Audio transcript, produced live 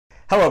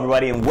Hello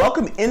everybody and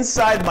welcome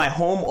inside my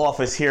home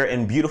office here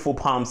in beautiful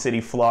Palm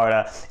City,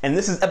 Florida. And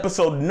this is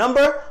episode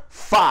number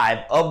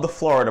 5 of the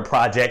Florida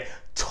Project,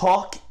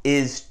 Talk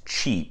is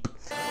Cheap.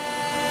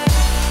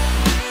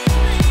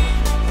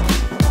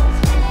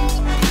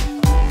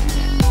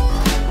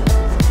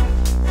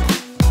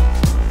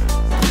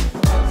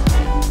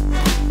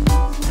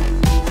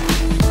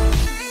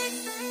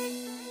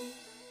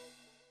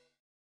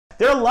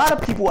 There are a lot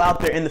of people out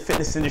there in the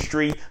fitness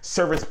industry,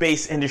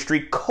 service-based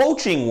industry,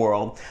 coaching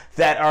world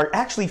that are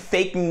actually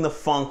faking the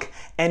funk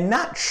and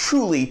not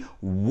truly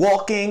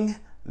walking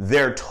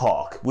their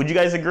talk. Would you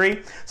guys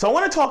agree? So I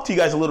want to talk to you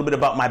guys a little bit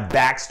about my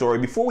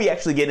backstory before we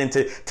actually get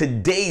into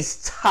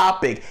today's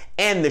topic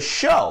and the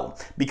show,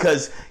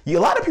 because a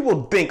lot of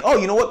people think, oh,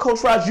 you know what,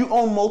 Coach Raj, you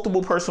own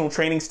multiple personal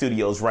training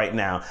studios right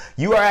now.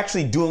 You are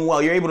actually doing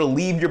well. You're able to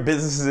leave your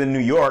businesses in New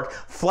York,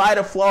 fly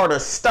to Florida,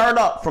 start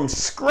up from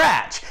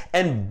scratch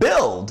and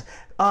build.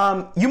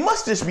 You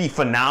must just be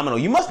phenomenal.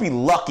 You must be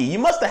lucky. You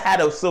must have had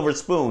a silver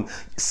spoon.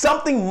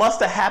 Something must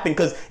have happened,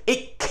 because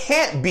it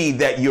can't be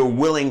that you're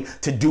willing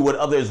to do what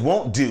others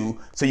won't do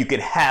so you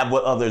can have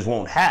what others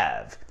won't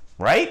have,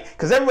 right?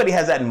 Because everybody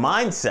has that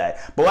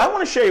mindset. But I want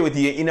to share with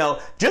you,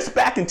 just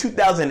back in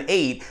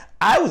 2008,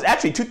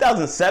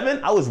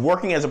 2007, I was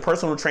working as a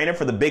personal trainer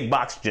for the big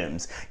box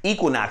gyms,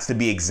 Equinox to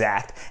be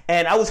exact,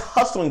 and I was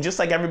hustling just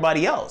like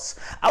everybody else.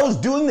 I was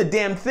doing the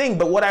damn thing,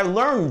 but what I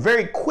learned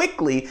very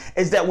quickly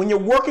is that when you're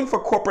working for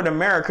corporate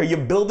America, you're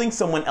building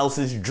someone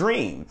else's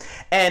dream.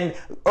 And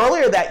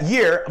earlier that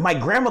year, my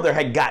grandmother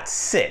had got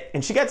sick,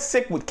 and she got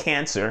sick with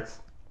cancer.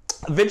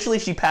 Eventually,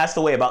 she passed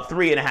away about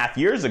 3.5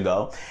 years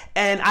ago,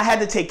 and I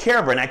had to take care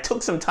of her, and I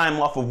took some time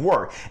off of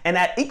work. And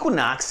at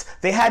Equinox,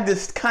 they had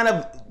this kind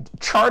of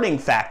charting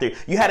factor.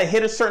 You had to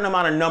hit a certain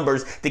amount of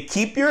numbers to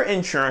keep your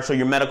insurance or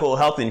your medical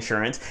health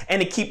insurance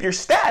and to keep your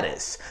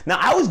status. Now,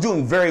 I was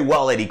doing very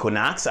well at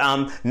Equinox,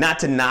 not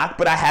to knock,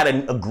 but I had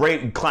a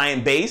great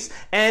client base,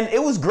 and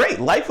it was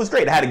great. Life was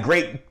great. I had a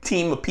great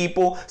team of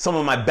people. Some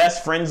of my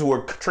best friends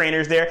were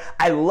trainers there.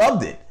 I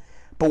loved it.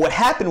 But what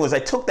happened was I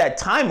took that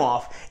time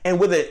off, and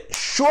with a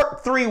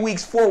short 3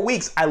 weeks, 4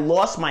 weeks, I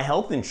lost my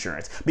health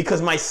insurance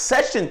because my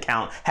session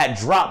count had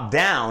dropped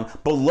down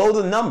below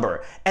the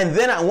number. And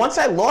then once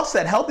I lost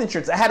that health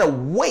insurance, I had to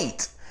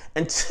wait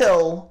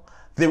until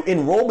the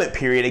enrollment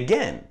period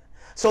again.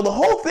 So the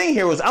whole thing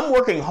here was I'm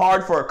working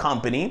hard for a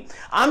company,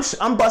 I'm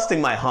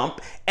busting my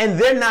hump, and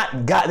they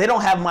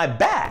don't have my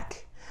back.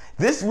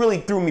 This really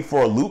threw me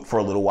for a loop for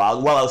a little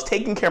while I was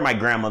taking care of my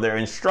grandmother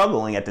and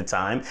struggling at the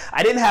time.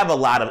 I didn't have a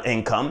lot of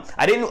income.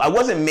 I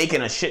wasn't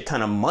making a shit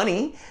ton of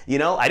money.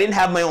 I didn't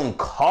have my own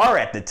car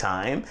at the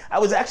time. I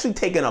was actually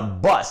taking a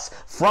bus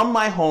from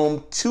my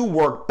home to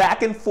work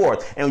back and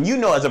forth. And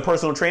as a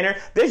personal trainer,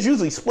 there's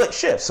usually split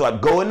shifts. So I'd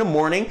go in the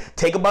morning,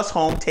 take a bus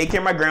home, take care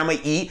of my grandma,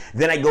 eat,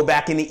 then I'd go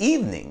back in the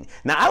evening.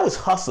 Now I was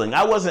hustling.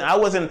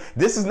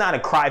 This is not a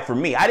cry for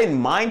me. I didn't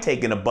mind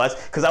taking a bus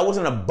because I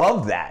wasn't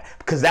above that,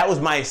 because that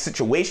was my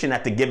situation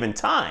at the given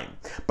time.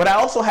 But I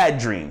also had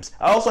dreams.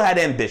 I also had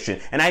ambition.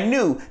 And I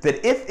knew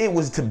that if it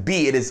was to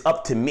be, it is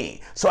up to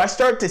me. So I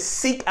started to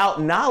seek out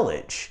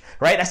knowledge,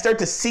 right? I started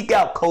to seek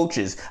out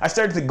coaches. I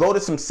started to go to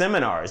some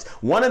seminars.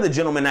 One of the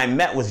gentlemen I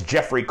met was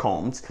Jeffrey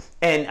Combs.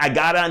 And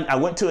I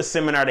went to a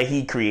seminar that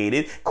he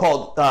created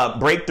called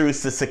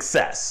Breakthroughs to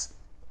Success.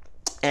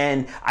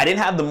 And I didn't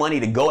have the money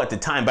to go at the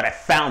time, but I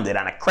found it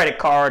on a credit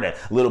card, a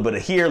little bit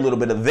of here, a little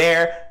bit of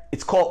there.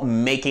 It's called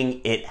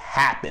Making It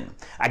Happen.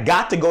 I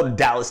got to go to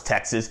Dallas,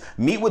 Texas,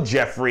 meet with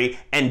Jeffrey,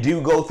 and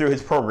go through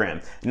his program.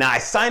 Now, I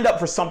signed up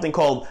for something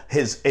called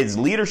his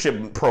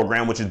leadership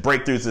program, which is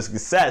Breakthroughs to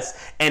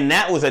Success, and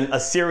that was a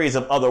series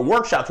of other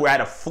workshops where I had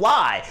to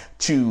fly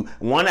to,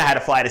 I had to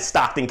fly to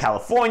Stockton,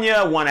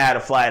 California, one I had to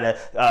fly to,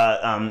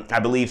 I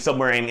believe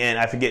somewhere in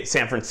I forget,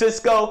 San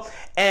Francisco,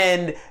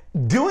 and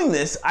doing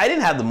this, I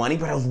didn't have the money,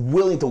 but I was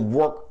willing to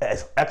work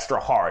extra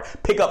hard,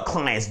 pick up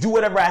clients, do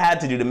whatever I had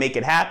to do to make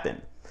it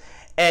happen.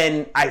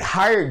 And I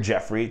hired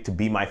Jeffrey to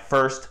be my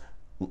first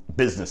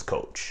business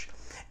coach.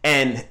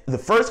 And the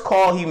first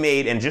call he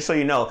made, and just so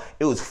you know,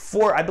 it was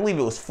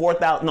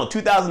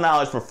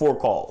 $2,000 for 4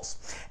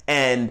 calls.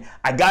 And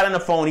I got on the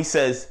phone, he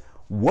says,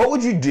 what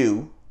would you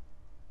do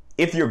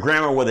if your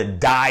grandma were to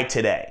die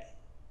today?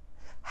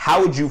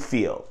 How would you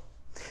feel?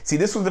 See,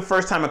 this was the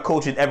first time a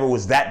coach ever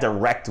was that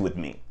direct with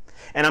me.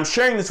 And I'm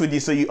sharing this with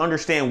you so you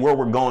understand where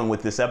we're going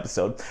with this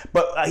episode.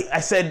 But I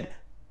said,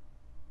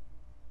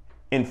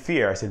 in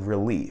fear, I said,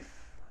 relief.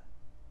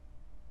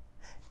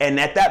 And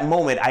at that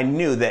moment, I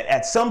knew that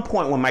at some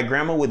point when my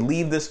grandma would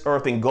leave this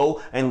earth and go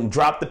and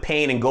drop the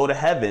pain and go to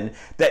heaven,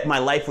 that my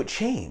life would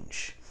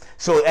change.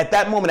 So at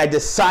that moment, I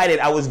decided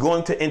I was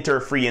going to enter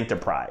a free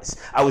enterprise.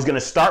 I was going to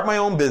start my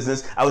own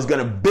business. I was going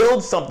to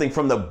build something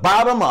from the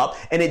bottom up,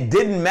 and it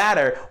didn't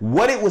matter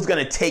what it was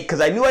going to take,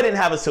 because I knew I didn't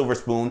have a silver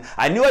spoon.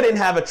 I knew I didn't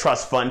have a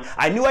trust fund.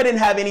 I knew I didn't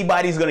have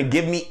anybody who's going to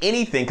give me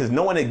anything, because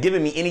no one had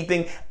given me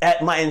anything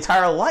at my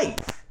entire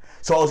life.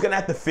 So I was going to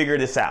have to figure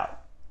this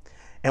out.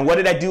 And what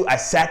did I do? I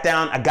sat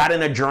down, I got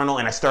in a journal,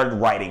 and I started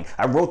writing.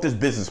 I wrote this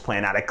business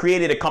plan out. I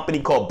created a company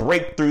called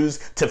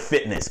Breakthroughs to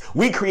Fitness.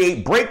 We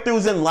create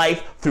breakthroughs in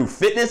life through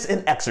fitness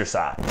and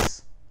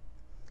exercise.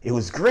 It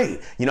was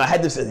great. You know, I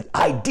had this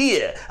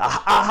idea,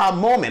 aha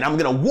moment. I'm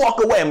going to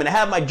walk away. I'm going to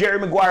have my Jerry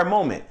Maguire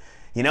moment.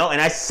 You know,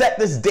 and I set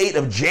this date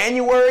of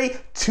January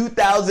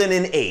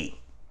 2008.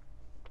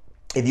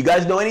 If you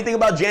guys know anything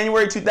about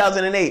January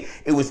 2008,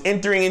 it was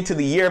entering into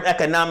the year of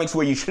economics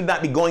where you should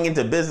not be going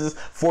into business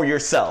for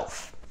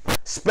yourself.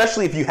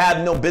 Especially if you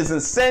have no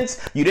business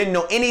sense, you didn't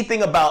know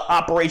anything about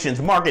operations,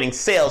 marketing,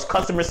 sales,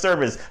 customer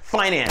service,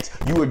 finance.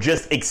 You were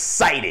just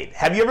excited.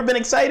 Have you ever been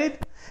excited?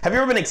 Have you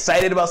ever been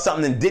excited about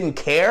something and didn't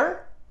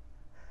care?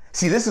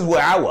 See, this is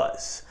where I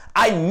was.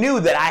 I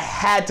knew that I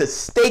had to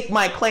stake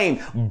my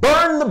claim,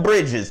 burn the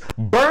bridges,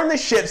 burn the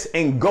ships,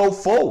 and go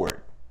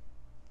forward.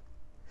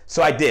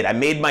 So I did. I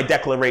made my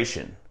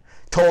declaration,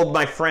 told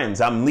my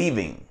friends I'm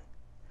leaving.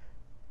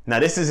 Now,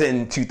 this is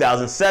in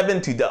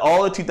 2007 to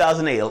all of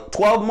 2008,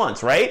 12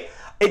 months, right?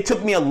 It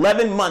took me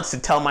 11 months to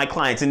tell my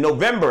clients. In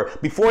November,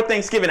 before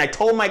Thanksgiving, I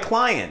told my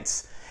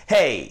clients,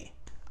 hey,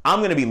 I'm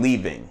going to be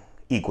leaving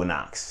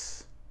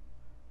Equinox.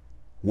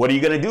 What are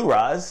you going to do,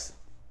 Roz?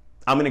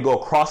 I'm going to go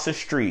across the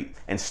street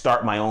and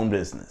start my own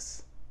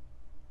business.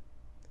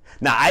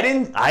 Now, I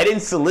didn't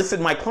solicit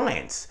my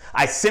clients.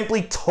 I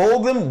simply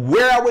told them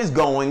where I was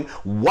going,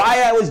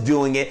 why I was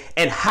doing it,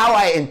 and how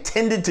I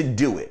intended to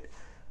do it.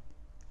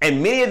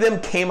 And many of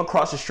them came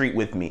across the street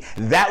with me.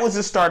 That was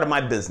the start of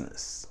my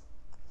business.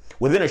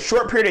 Within a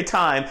short period of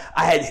time,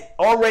 I had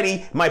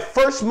already, my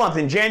first month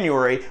in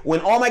January, when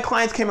all my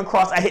clients came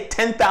across, I hit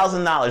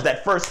 $10,000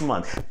 that first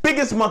month.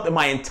 Biggest month of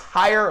my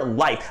entire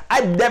life.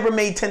 I'd never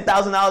made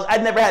 $10,000.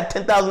 I'd never had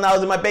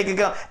 $10,000 in my bank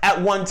account at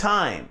one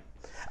time.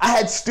 I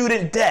had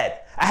student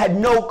debt. I had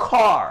no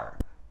car.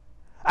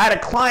 I had a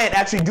client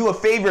actually do a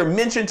favor,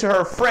 mention to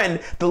her friend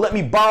to let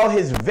me borrow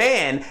his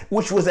van,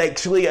 which was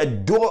actually a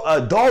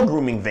dog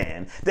grooming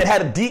van that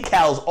had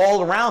decals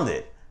all around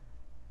it.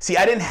 See,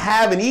 I didn't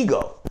have an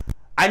ego.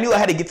 I knew I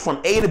had to get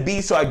from A to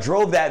B, so I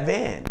drove that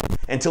van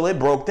until it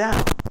broke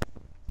down.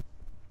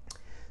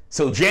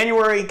 So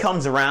January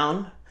comes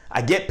around,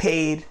 I get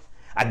paid,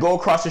 I go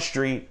across the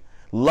street.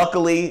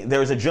 Luckily, there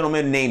was a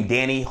gentleman named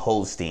Danny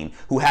Holstein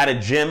who had a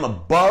gym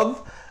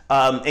above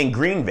in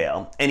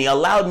Greenvale, and he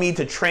allowed me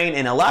to train,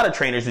 and a lot of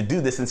trainers to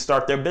do this and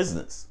start their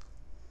business.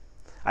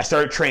 I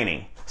started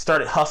training,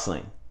 started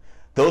hustling.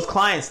 Those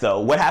clients,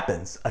 though, what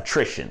happens?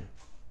 Attrition.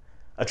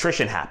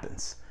 Attrition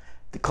happens.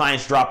 The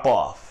clients drop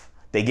off.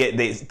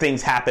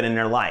 Things happen in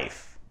their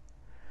life.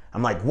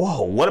 I'm like,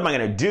 whoa, what am I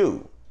gonna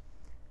do?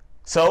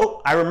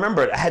 So I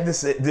remembered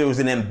there was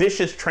an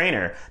ambitious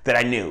trainer that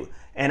I knew.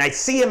 And I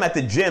see him at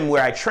the gym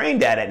where I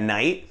trained at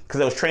night because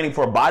I was training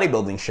for a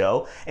bodybuilding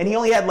show. And he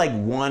only had like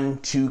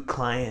 1-2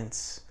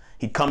 clients.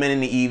 He'd come in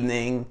the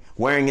evening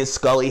wearing his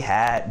Scully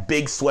hat,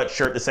 big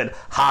sweatshirt that said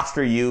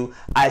Hofstra U.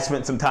 I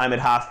spent some time at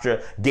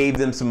Hofstra, gave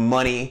them some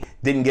money,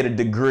 didn't get a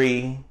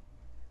degree.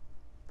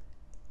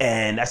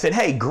 And I said,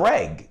 hey,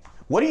 Greg,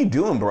 what are you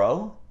doing,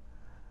 bro?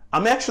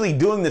 I'm actually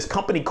doing this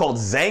company called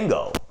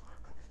Zango.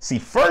 See,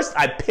 first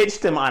I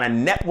pitched him on a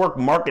network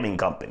marketing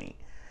company.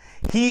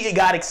 He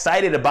got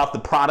excited about the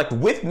product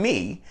with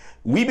me.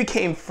 We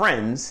became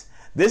friends.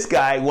 This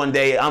guy, one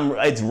day,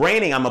 it's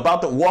raining. I'm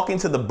about to walk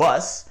into the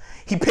bus.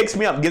 He picks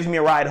me up, gives me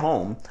a ride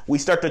home. We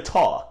start to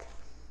talk.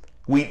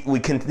 We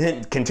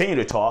continue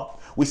to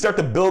talk. We start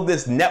to build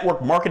this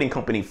network marketing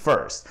company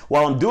first.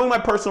 While I'm doing my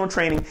personal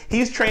training,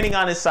 he's training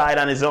on his side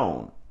on his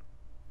own.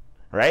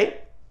 Right?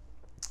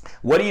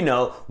 What do you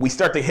know? We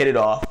start to hit it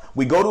off.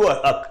 We go to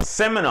a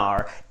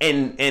seminar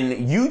in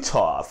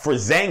Utah for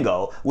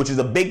Zango, which is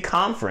a big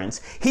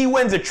conference. He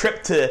wins a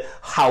trip to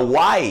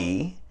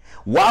Hawaii.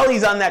 While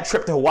he's on that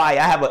trip to Hawaii,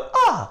 I have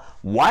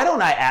why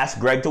don't I ask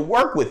Greg to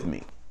work with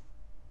me?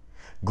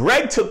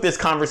 Greg took this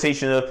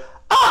conversation of,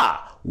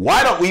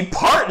 why don't we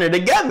partner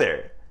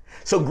together?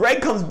 So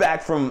Greg comes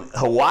back from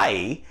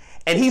Hawaii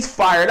and he's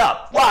fired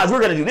up. Wow, we're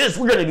going to do this.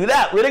 We're going to do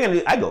that. We're going to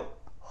do. I go,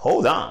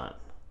 hold on.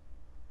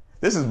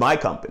 This is my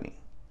company.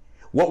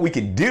 What we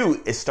could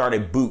do is start a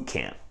boot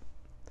camp.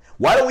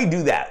 Why don't we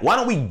do that? Why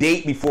don't we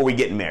date before we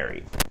get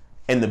married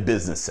in the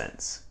business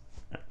sense?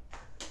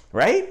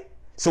 Right?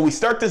 So we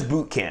start this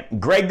boot camp.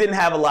 Greg didn't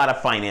have a lot of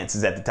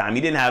finances at the time.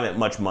 He didn't have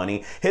much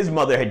money. His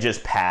mother had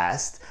just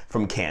passed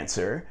from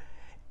cancer.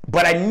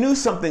 But I knew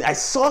something. I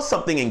saw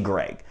something in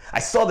Greg. I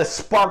saw the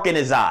spark in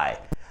his eye.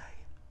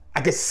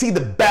 I could see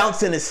the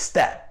bounce in his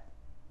step.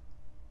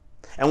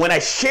 And when I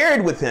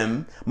shared with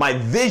him my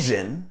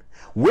vision,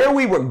 where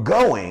we were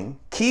going,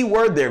 key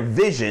word there,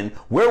 vision,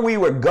 where we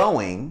were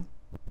going,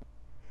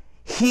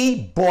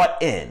 he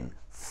bought in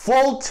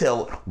full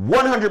tilt,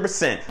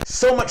 100%,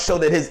 so much so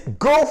that his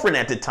girlfriend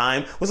at the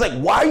time was like,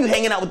 why are you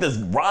hanging out with this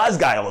Roz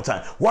guy all the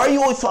time? Why are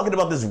you always talking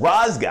about this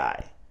Roz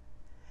guy?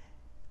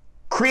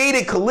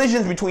 Created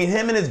collisions between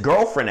him and his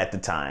girlfriend at the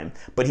time,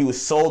 but he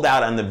was sold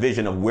out on the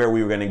vision of where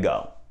we were going to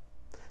go.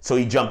 So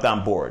he jumped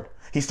on board.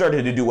 He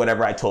started to do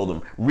whatever I told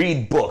him.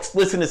 Read books,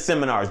 listen to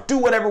seminars, do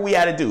whatever we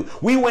had to do.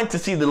 We went to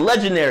see the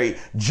legendary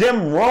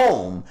Jim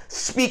Rome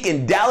speak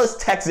in Dallas,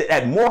 Texas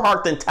at More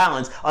Heart Than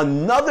Talents,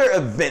 another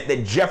event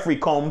that Jeffrey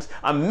Combs,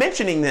 I'm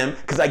mentioning them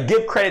because I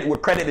give credit where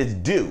credit is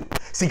due.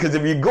 See, because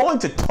if you're going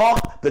to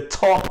talk the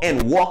talk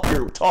and walk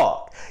your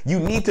talk, you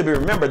need to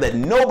remember that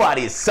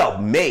nobody is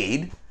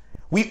self-made.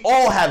 We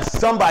all have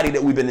somebody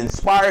that we've been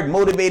inspired,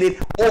 motivated,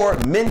 or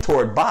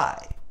mentored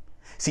by.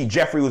 See,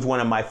 Jeffrey was one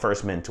of my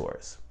first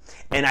mentors.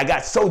 And I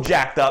got so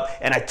jacked up,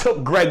 and I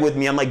took Greg with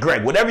me. I'm like,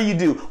 Greg, whatever you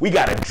do, we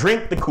got to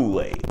drink the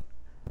Kool-Aid.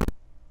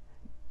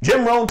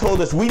 Jim Rohn told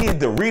us we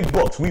needed to read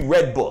books. We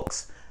read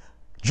books.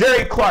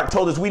 Jerry Clark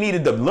told us we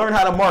needed to learn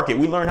how to market.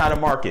 We learned how to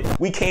market.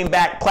 We came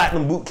back,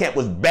 Platinum Boot Camp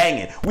was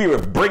banging. We were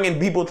bringing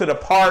people to the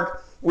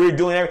park. We were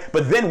doing everything.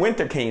 But then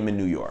winter came in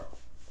New York.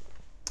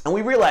 And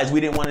we realized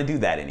we didn't want to do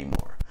that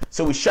anymore.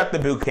 So we shut the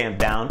boot camp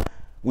down.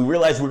 We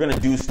realized we're going to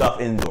do stuff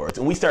indoors,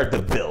 and we started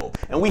to build.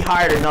 And we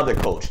hired another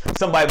coach,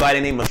 somebody by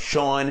the name of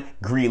Sean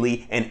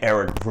Greeley and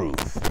Eric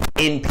Ruth.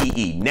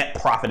 NPE, Net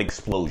Profit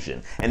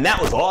Explosion. And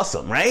that was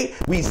awesome, right?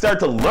 We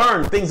started to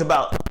learn things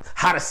about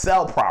how to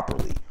sell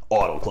properly,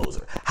 auto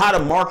closer, how to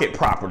market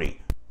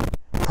properly,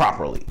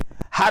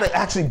 how to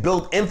actually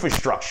build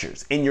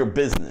infrastructures in your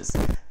business.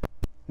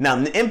 Now,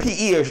 the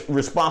MPE is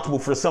responsible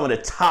for some of the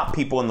top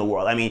people in the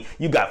world. I mean,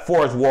 you got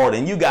Forrest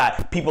Walden, you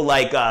got people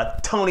like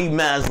Tony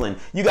Maslin,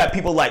 you got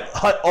people like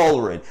Hut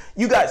Ulrich,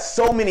 you got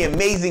so many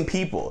amazing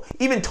people.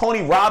 Even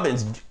Tony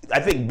Robbins,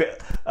 I think,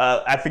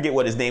 I forget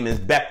what his name is,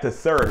 Beck the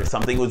Third or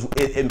something, was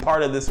in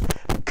part of this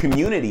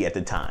community at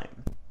the time.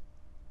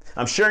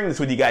 I'm sharing this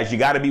with you guys. You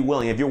got to be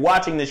willing. If you're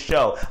watching this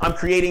show, I'm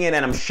creating it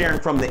and I'm sharing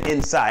from the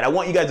inside. I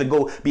want you guys to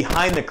go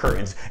behind the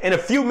curtains. In a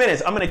few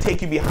minutes, I'm going to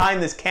take you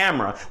behind this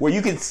camera where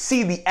you can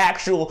see the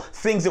actual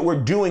things that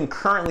we're doing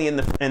currently in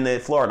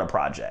the Florida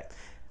project.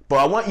 But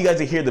I want you guys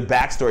to hear the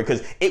backstory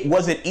because it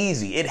wasn't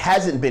easy. It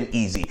hasn't been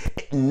easy.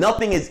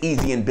 Nothing is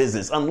easy in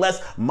business.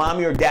 Unless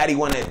mommy or daddy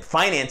want to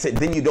finance it,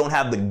 then you don't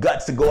have the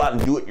guts to go out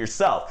and do it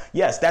yourself.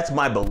 Yes, that's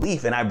my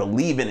belief, and I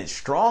believe in it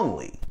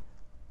strongly.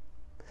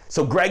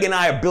 So Greg and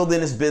I are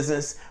building this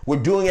business. We're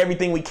doing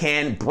everything we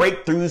can,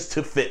 breakthroughs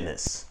to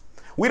fitness.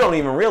 We don't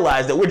even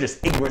realize that we're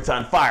just ignorance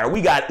on fire.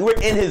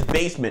 We're in his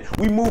basement.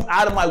 We moved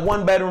out of my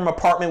one-bedroom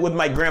apartment with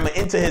my grandma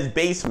into his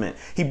basement.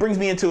 He brings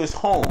me into his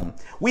home.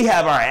 We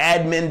have our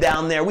admin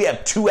down there. We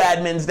have 2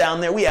 admins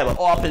down there. We have an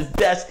office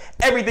desk.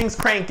 Everything's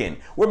cranking.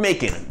 We're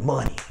making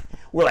money.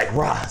 We're like,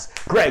 Roz,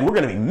 Greg, we're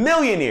going to be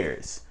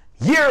millionaires.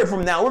 Year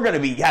from now, we're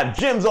going to have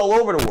gyms all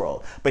over the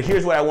world. But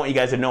here's what I want you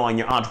guys to know on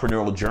your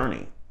entrepreneurial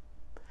journey.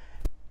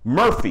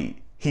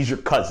 Murphy, he's your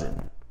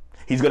cousin.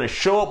 He's going to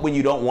show up when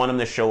you don't want him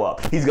to show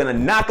up. He's going to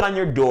knock on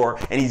your door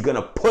and he's going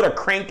to put a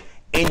crank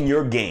in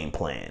your game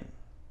plan.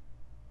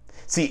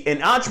 See, in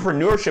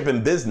entrepreneurship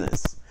and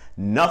business,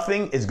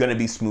 nothing is going to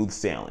be smooth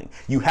sailing.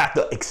 You have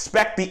to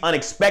expect the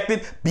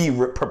unexpected, be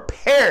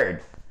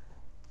prepared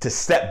to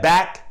step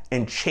back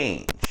and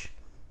change.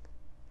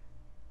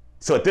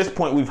 So at this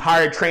point, we've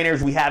hired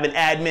trainers, we have an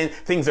admin,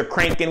 things are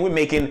cranking, we're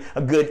making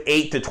a good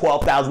 $8,000 to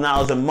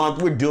 $12,000 a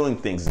month. We're doing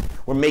things,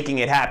 we're making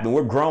it happen,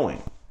 we're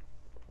growing.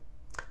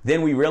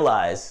 Then we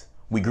realized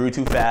we grew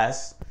too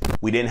fast.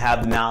 We didn't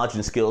have the knowledge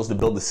and skills to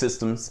build the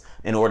systems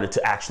in order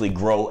to actually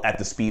grow at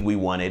the speed we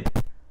wanted.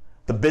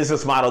 The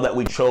business model that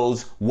we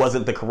chose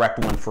wasn't the correct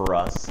one for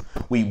us.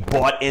 We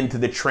bought into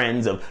the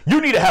trends of,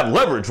 you need to have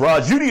leverage,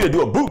 Raj. You need to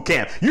do a boot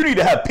camp. You need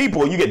to have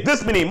people. You get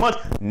this many months.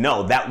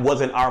 No, that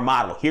wasn't our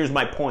model. Here's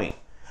my point.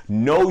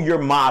 Know your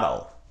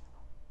model.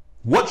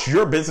 What's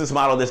your business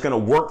model that's going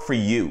to work for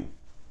you?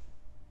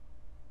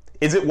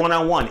 Is it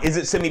one-on-one? Is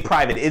it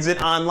semi-private? Is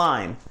it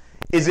online?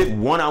 Is it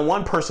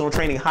one-on-one personal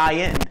training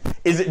high-end?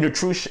 Is it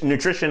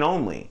nutrition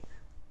only?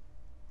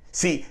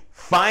 See,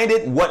 find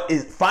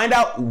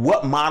out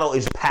what model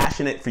is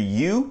passionate for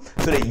you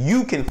so that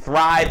you can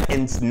thrive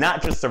and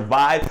not just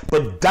survive,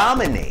 but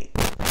dominate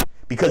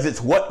because it's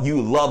what you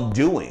love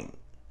doing.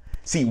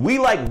 See, we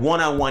like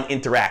one-on-one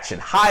interaction,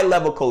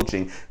 high-level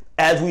coaching,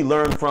 as we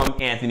learned from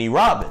Anthony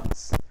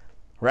Robbins,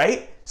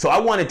 right? So I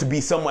wanted to be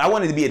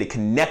able to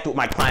connect with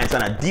my clients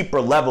on a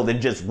deeper level than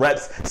just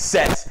reps,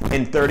 sets,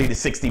 and 30 to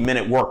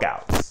 60-minute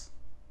workouts.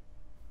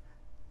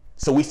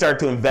 So we started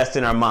to invest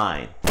in our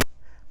mind,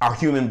 our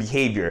human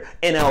behavior,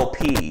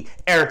 NLP,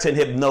 Ayrton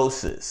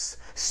hypnosis,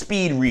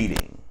 speed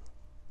reading.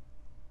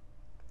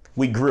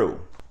 We grew.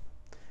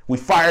 We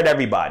fired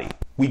everybody.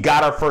 We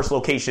got our first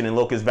location in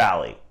Locust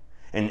Valley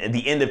at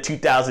the end of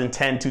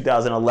 2010,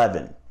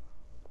 2011.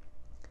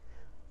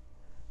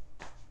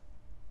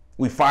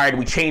 We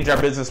changed our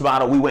business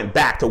model. We went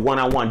back to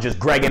one-on-one, just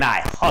Greg and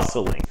I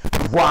hustling,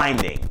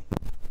 grinding,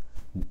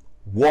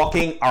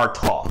 walking our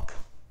talk,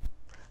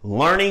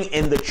 learning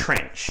in the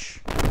trench.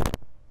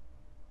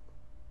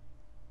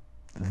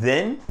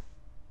 Then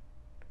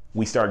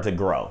we started to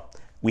grow.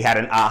 We had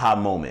an aha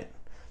moment.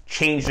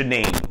 Changed the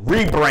name,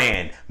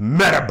 rebrand,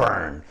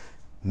 MetaBurn.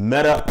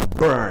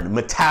 MetaBurn,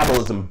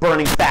 metabolism,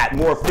 burning fat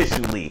more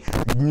efficiently,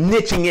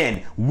 niching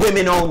in,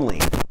 women only.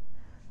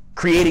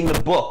 creating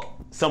the book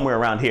somewhere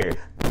around here,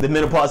 the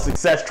Menopause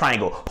Success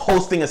Triangle,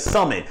 hosting a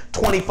summit,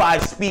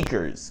 25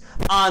 speakers,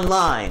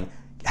 online,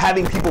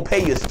 having people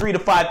pay you $3,000 to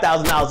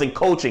 $5,000 in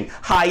coaching,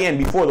 high end,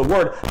 before the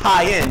word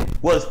high end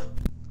was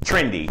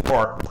trendy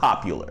or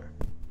popular.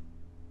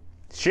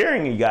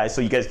 Sharing you guys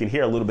so you guys can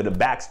hear a little bit of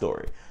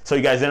backstory. So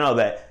you guys know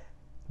that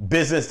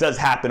business does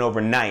happen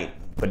overnight,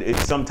 but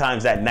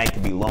sometimes that night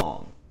can be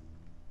long.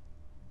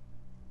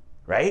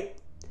 Right?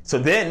 So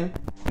then,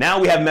 now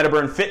we have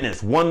Metaburn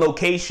Fitness, one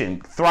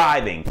location,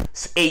 thriving,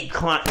 8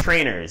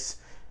 trainers,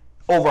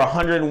 over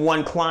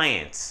 101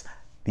 clients.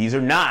 These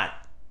are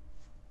not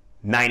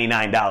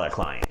 $99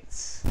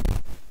 clients.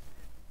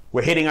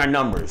 We're hitting our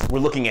numbers. We're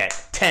looking at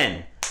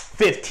 10,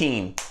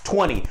 15,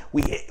 20.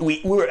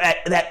 We were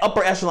at that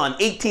upper echelon,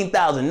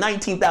 18,000,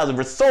 19,000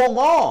 for so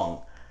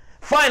long.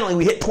 Finally,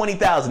 we hit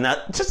 20,000.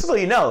 Now, just so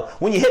you know,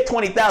 when you hit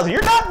 20,000,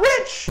 you're not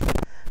rich.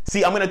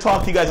 See, I'm going to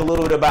talk to you guys a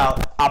little bit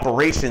about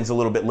operations a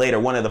little bit later,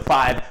 one of the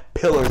 5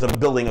 pillars of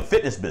building a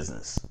fitness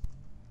business.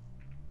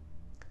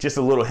 Just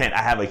a little hint,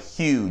 I have a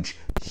huge,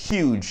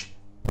 huge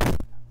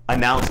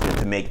announcement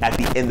to make at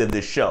the end of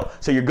this show.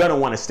 So you're going to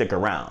want to stick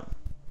around.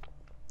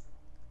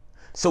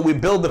 So we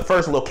build the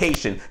first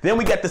location, then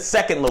we get the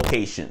second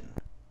location.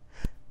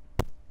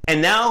 And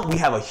now we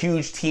have a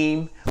huge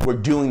team. We're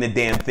doing the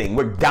damn thing.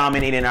 We're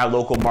dominating our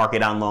local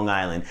market on Long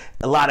Island.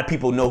 A lot of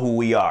people know who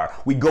we are.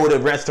 We go to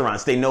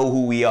restaurants, they know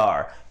who we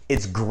are.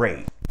 It's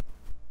great.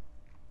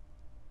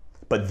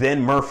 But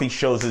then Murphy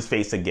shows his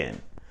face again.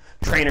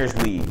 Trainers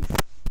leave.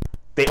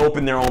 They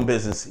open their own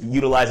business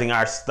utilizing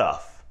our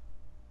stuff.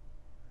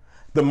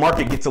 The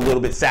market gets a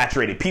little bit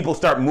saturated. People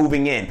start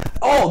moving in.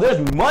 Oh, there's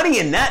money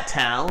in that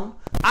town.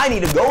 I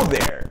need to go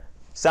there.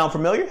 Sound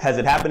familiar? Has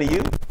it happened to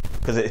you?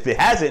 Because if it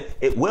hasn't,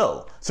 it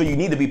will. So you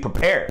need to be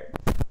prepared.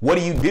 What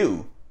do you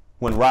do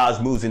when Roz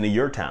moves into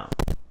your town?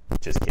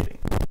 Just kidding.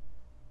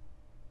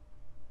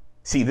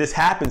 See, this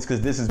happens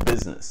because this is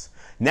business.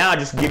 Now,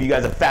 just to give you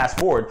guys a fast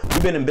forward,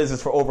 we've been in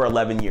business for over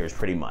 11 years,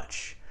 pretty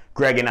much.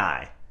 Greg and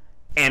I,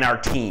 and our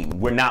team.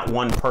 We're not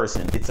one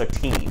person. It's a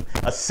team,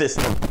 a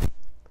system.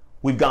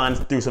 We've gone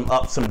through some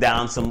ups, some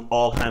downs, some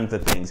all kinds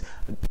of things.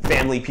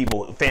 Family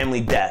people, family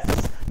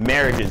deaths,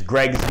 marriages.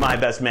 Greg's my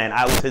best man.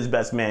 I was his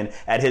best man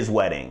at his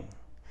wedding.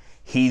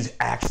 He's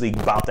actually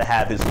about to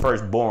have his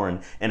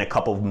firstborn in a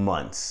couple of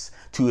months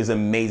to his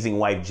amazing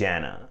wife,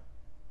 Jana.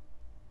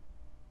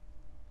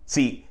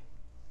 See,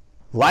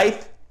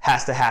 life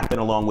has to happen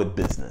along with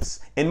business.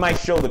 In my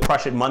show, the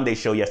Crush It Monday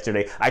show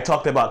yesterday, I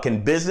talked about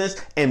can business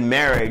and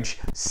marriage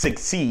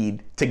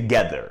succeed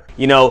together?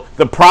 You know,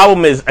 the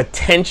problem is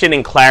attention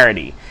and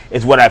clarity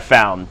is what I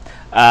found.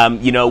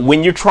 You know,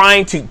 when you're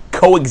trying to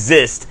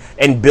coexist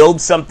and build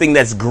something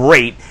that's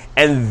great,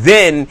 and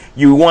then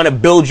you want to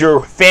build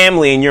your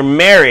family and your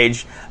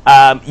marriage,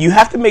 you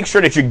have to make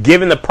sure that you're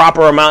giving the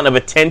proper amount of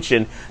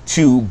attention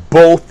to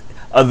both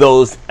of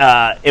those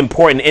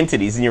important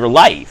entities in your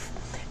life.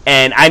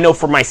 And I know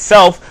for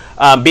myself,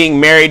 being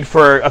married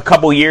for a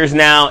couple years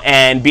now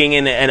and being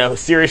in a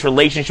serious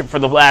relationship for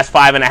the last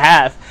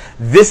 5.5,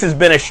 this has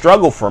been a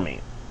struggle for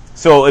me.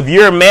 So if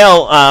you're a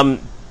male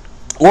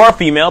or a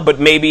female, but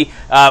maybe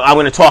I'm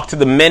going to talk to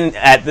the men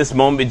at this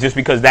moment just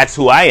because that's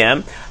who I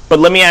am. But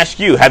let me ask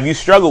you, have you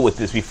struggled with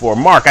this before?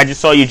 Mark, I just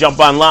saw you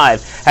jump on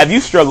live. Have you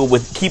struggled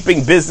with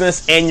keeping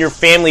business and your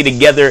family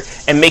together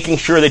and making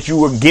sure that you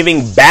were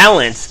giving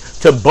balance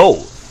to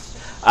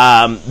both?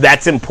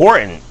 That's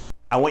important.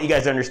 I want you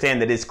guys to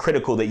understand that it's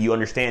critical that you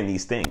understand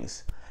these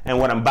things. And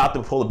what I'm about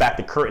to pull back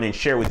the curtain and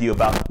share with you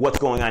about what's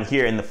going on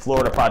here in the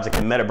Florida project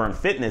in Metaburn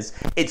Fitness,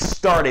 it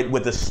started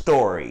with a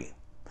story.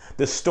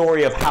 The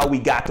story of how we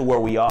got to where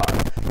we are.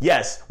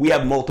 Yes, we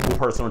have multiple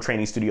personal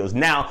training studios.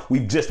 Now,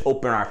 we've just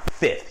opened our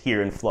 5th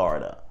here in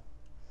Florida.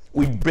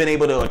 We've been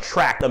able to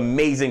attract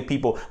amazing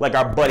people like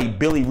our buddy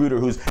Billy Reuter,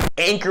 who's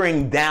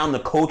anchoring down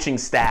the coaching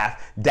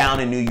staff down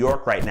in New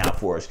York right now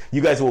for us. You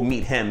guys will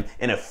meet him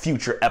in a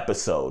future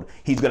episode.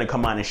 He's going to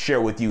come on and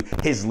share with you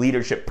his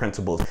leadership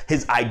principles,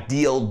 his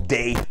ideal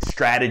day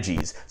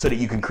strategies so that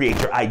you can create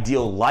your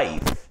ideal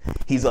life.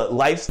 He's a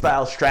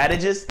lifestyle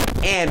strategist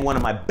and one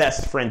of my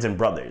best friends and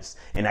brothers,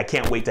 and I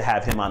can't wait to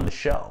have him on the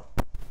show.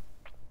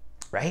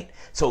 Right?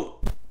 So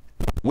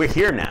we're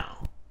here now.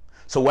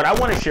 So what I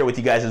want to share with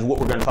you guys is what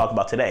we're going to talk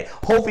about today.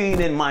 Hopefully you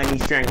didn't mind me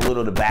sharing a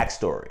little of the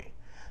backstory.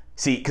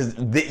 See, because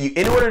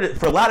in order to,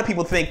 for a lot of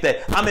people think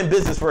that I'm in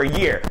business for a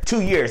year,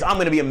 2 years, I'm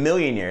going to be a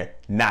millionaire.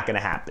 Not going to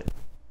happen.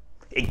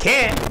 It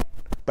can,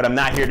 but I'm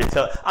not here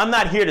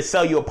to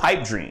sell you a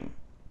pipe dream.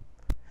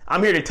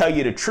 I'm here to tell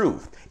you the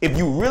truth. If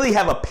you really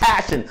have a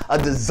passion,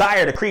 a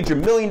desire to create your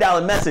 $1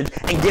 million message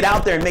and get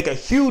out there and make a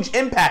huge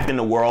impact in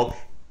the world,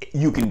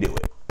 you can do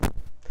it.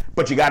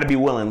 But you got to be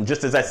willing.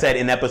 Just as I said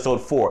in episode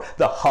 4,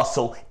 the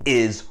hustle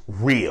is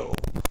real.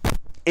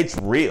 It's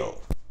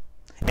real.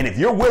 And if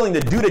you're willing to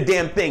do the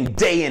damn thing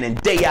day in and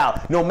day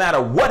out, no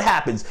matter what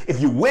happens,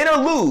 if you win or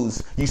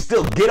lose, you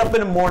still get up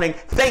in the morning,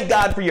 thank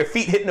God for your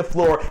feet hitting the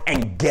floor,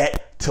 and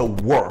get to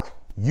work.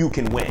 You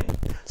can win.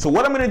 So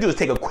what I'm gonna do is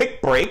take a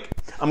quick break.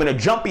 I'm gonna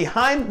jump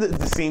behind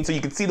the scene so you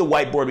can see the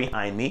whiteboard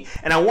behind me,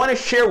 and I wanna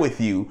share with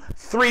you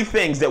 3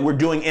 things that we're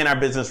doing in our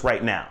business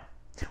right now.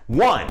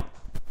 1,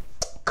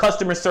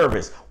 customer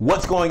service.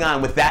 What's going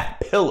on with that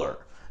pillar?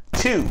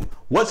 2,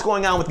 what's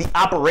going on with the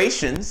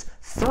operations?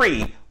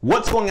 3,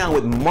 what's going on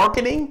with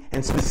marketing,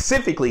 and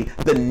specifically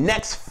the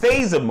next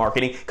phase of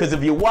marketing. Because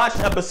if you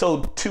watched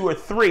episode 2 or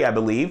 3, I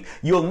believe,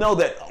 you'll know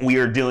that we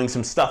are doing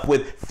some stuff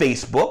with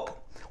Facebook,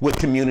 with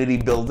community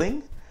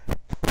building,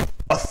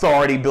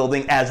 authority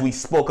building, as we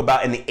spoke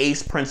about in the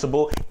ACE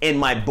principle in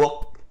my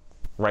book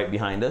right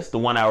behind us, the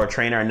 1-hour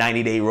trainer, a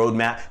 90-day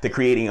roadmap to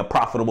creating a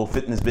profitable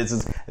fitness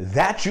business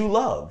that you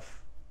love.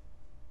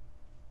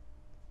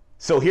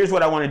 So here's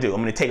what I want to do.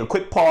 I'm going to take a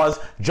quick pause,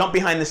 jump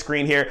behind the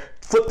screen here,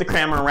 flip the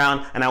camera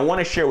around, and I want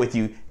to share with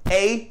you,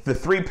 A, the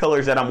 3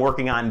 pillars that I'm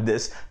working on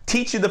this,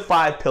 teach you the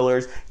 5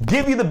 pillars,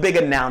 give you the big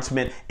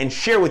announcement, and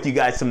share with you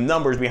guys some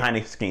numbers behind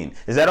the screen.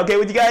 Is that okay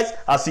with you guys?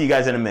 I'll see you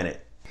guys in a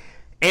minute.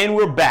 And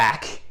we're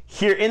back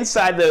here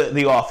inside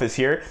the office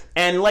here.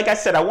 And like I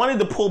said, I wanted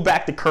to pull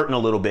back the curtain a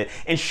little bit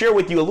and share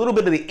with you a little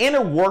bit of the inner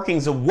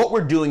workings of what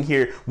we're doing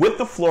here with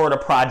the Florida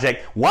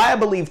Project, why I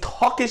believe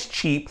talk is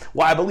cheap,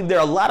 why I believe there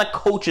are a lot of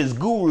coaches,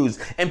 gurus,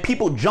 and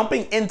people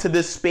jumping into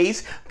this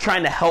space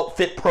trying to help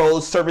fit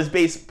pros,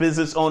 service-based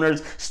business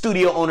owners,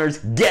 studio owners,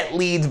 get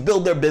leads,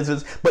 build their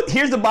business. But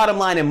here's the bottom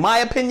line, in my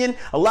opinion,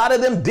 a lot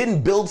of them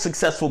didn't build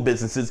successful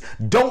businesses,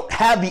 don't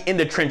have the in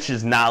the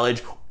trenches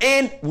knowledge,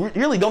 and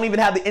really don't even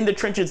have the in the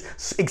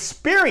trenches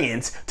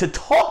experience to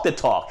talk the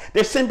talk.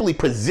 They're simply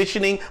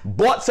positioning,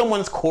 bought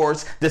someone's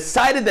course,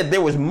 decided that there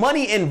was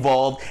money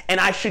involved, and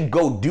I should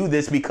go do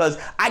this because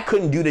I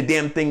couldn't do the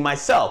damn thing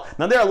myself.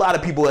 Now, there are a lot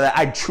of people that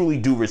I truly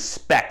do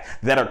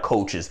respect that are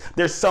coaches.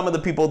 There's some of the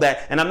people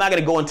that, and I'm not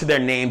gonna go into their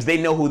names,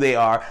 they know who they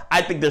are.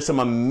 I think there's some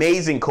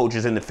amazing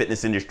coaches in the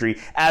fitness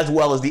industry, as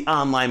well as the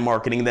online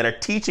marketing, that are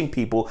teaching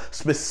people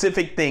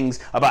specific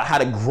things about how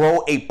to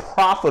grow a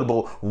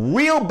profitable,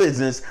 real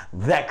business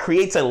that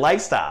creates a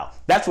lifestyle.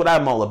 That's what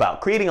I'm all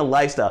about, creating a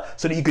lifestyle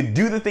so that you could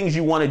do the things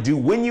you want to do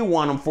when you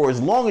want them for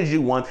as long as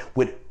you want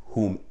with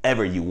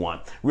whomever you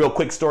want. Real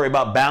quick story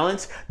about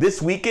balance.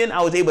 This weekend,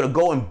 I was able to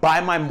go and buy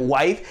my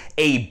wife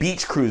a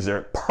beach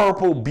cruiser,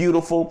 purple,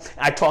 beautiful.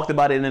 I talked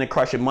about it in the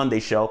Crush It Monday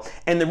show.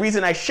 And the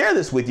reason I share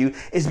this with you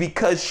is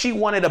because she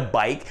wanted a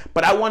bike,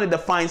 but I wanted to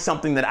find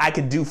something that I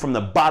could do from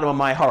the bottom of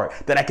my heart,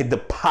 that I could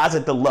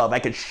deposit the love. I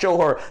could show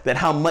her that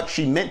how much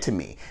she meant to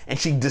me. And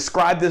she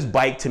described this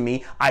bike to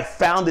me. I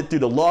found it through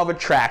the law of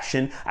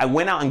attraction. I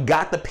went out and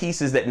got the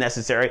pieces that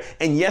necessary.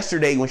 And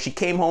yesterday, when she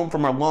came home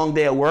from her long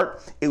day at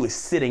work, it was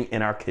sitting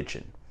in our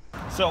kitchen.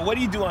 So what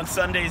do you do on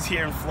Sundays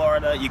here in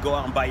Florida? You go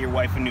out and buy your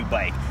wife a new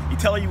bike. You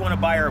tell her you want to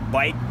buy her a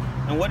bike,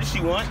 and what does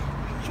she want?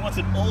 She wants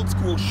an old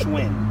school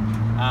Schwinn.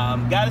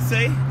 Gotta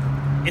say,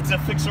 it's a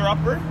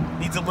fixer-upper.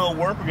 Needs a little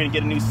work. We're gonna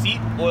get a new seat,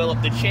 oil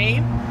up the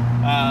chain,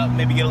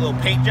 maybe get a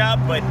little paint job,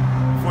 but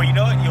before you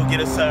know it, you'll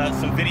get us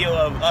some video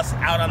of us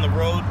out on the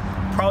road.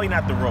 Probably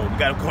not the road. We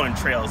gotta go on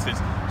trails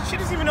because she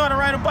doesn't even know how to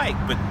ride a bike,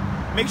 but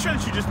make sure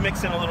that you just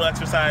mix in a little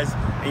exercise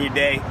in your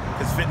day,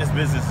 because fitness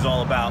business is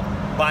all about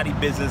body,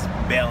 business,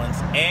 balance,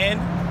 and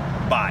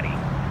body.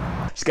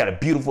 She's got a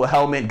beautiful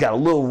helmet, got a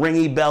little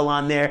ringy bell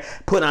on there,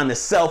 put on the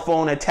cell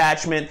phone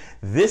attachment.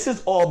 This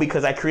is all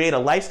because I create a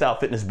lifestyle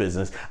fitness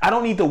business. I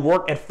don't need to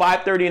work at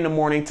 5:30 in the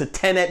morning to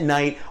 10 at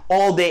night,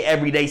 all day,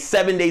 every day,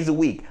 7 days a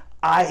week.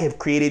 I have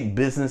created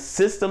business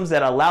systems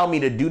that allow me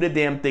to do the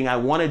damn thing I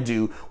want to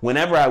do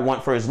whenever I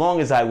want for as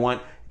long as I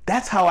want.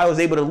 That's how I was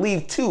able to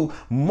leave 2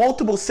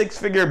 multiple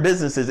 6-figure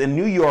businesses in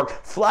New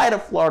York, fly to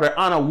Florida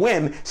on a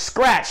whim,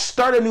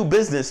 start a new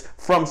business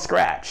from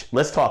scratch.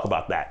 Let's talk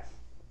about that.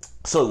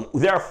 So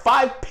there are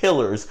 5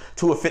 pillars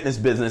to a fitness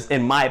business,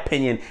 in my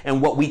opinion,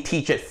 and what we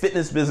teach at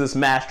Fitness Business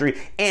Mastery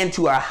and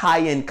to our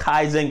high-end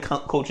Kaizen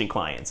coaching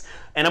clients.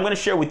 And I'm going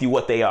to share with you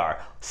what they are.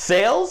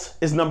 Sales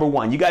is number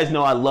 1. You guys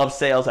know I love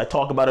sales. I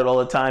talk about it all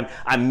the time.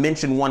 I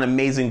mentioned one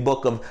amazing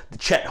book of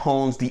Chet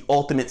Holmes, The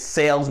Ultimate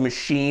Sales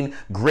Machine.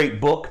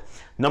 Great book.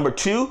 Number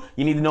 2,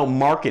 you need to know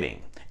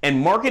marketing. And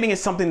marketing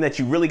is something that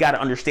you really got to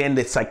understand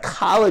the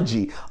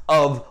psychology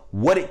of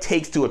what it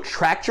takes to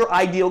attract your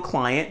ideal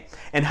client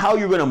and how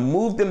you're going to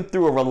move them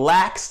through a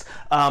relaxed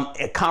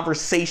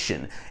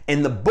conversation.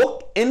 In the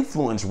book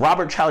Influence,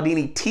 Robert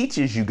Cialdini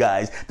teaches you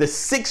guys the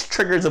 6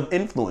 triggers of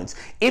influence.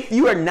 If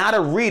you are not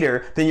a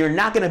reader, then you're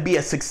not going to be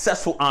a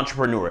successful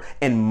entrepreneur,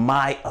 in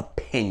my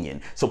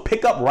opinion. So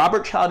pick up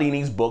Robert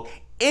Cialdini's book,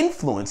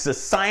 Influence, the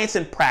science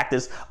and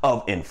practice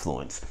of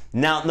influence.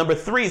 Now, number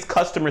 3 is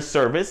customer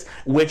service,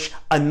 which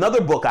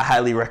another book I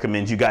highly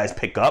recommend you guys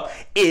pick up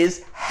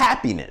is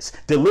Happiness,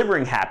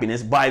 Delivering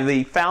Happiness by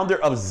the founder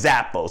of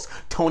Zappos,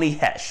 Tony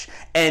Hesh.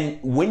 And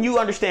when you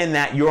understand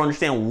that, you'll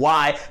understand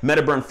why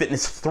MetaBurn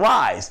Fitness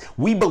thrives.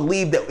 We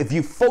believe that if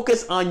you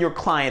focus on your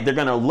client, they're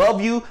gonna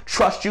love you,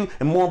 trust you,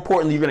 and more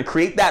importantly, you're gonna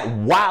create that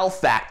wow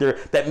factor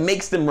that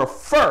makes them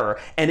refer.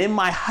 And in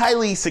my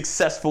highly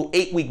successful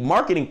 8-week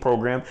marketing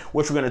program,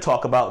 which we're gonna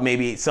talk about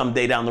maybe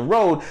someday down the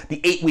road, the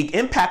 8-week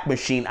impact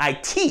machine, I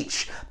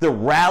teach the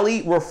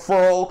Rally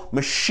Referral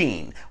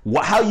Machine.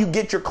 How you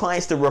get your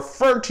clients to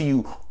refer to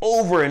you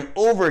over and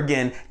over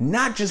again,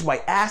 not just by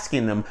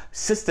asking them,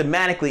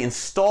 systematically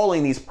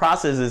installing these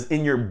processes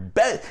in your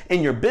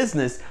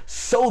business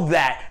so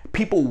that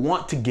people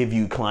want to give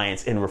you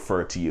clients and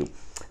refer to you.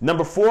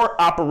 Number 4,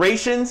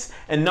 operations,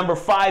 and number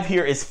 5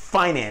 here is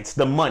finance,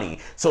 the money.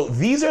 So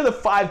these are the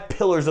 5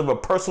 pillars of a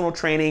personal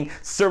training,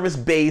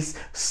 service-based,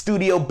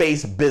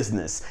 studio-based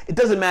business. It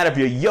doesn't matter if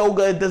you're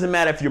yoga, it doesn't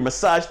matter if you're a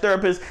massage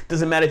therapist, it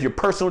doesn't matter if you're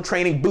personal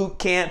training, boot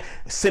camp,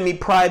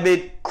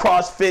 semi-private,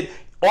 CrossFit,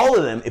 all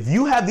of them. If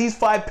you have these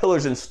 5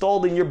 pillars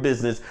installed in your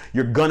business,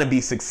 you're gonna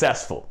be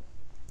successful.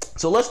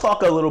 So let's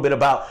talk a little bit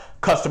about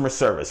customer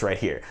service right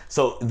here.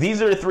 So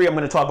these are the 3 I'm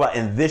going to talk about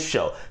in this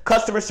show.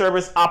 Customer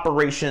service,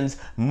 operations,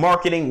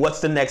 marketing, what's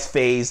the next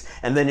phase?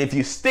 And then if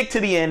you stick to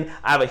the end,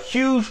 I have a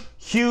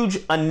huge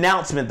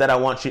announcement that I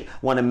want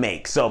to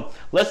make. So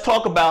let's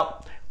talk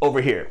about over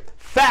here.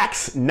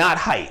 Facts, not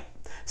hype.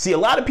 See, a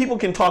lot of people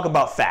can talk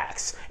about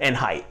facts and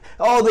hype.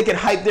 Oh, they can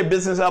hype their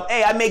business up.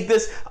 Hey, I make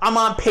this, I'm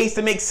on pace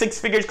to make 6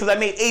 figures because I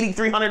made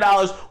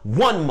 $8,300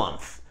 one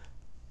month,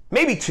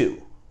 maybe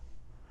 2.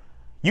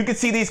 You can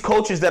see these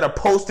coaches that are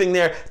posting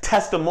their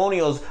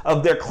testimonials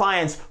of their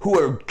clients who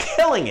are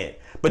killing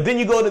it. But then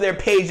you go to their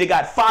page, they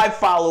got 5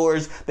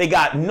 followers, they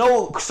got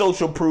no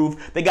social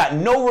proof, they got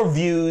no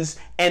reviews,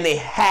 and they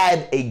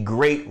had a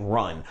great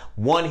run.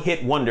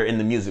 One-hit wonder in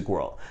the music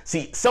world.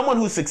 See, someone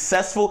who's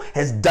successful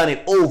has done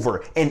it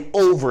over and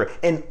over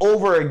and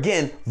over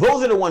again.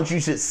 Those are the ones you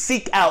should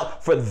seek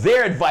out for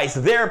their advice,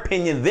 their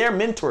opinion, their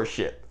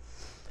mentorship.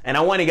 And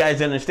I want you guys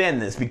to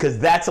understand this because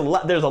there's a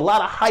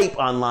lot of hype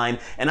online,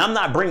 and I'm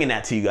not bringing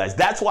that to you guys.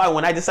 That's why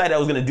when I decided I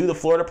was going to do the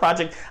Florida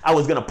project, I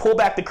was going to pull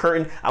back the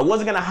curtain. I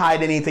wasn't going to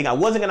hide anything. I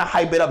wasn't going to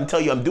hype it up and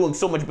tell you I'm doing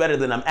so much better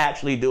than I'm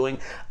actually doing.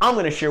 I'm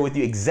going to share with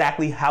you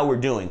exactly how we're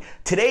doing.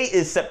 Today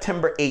is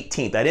September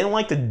 18th. I didn't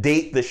like to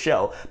date the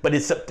show, but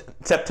it's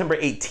September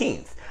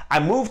 18th. I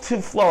moved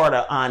to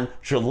Florida on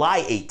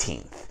July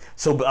 18th.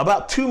 So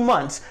about 2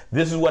 months,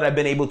 this is what I've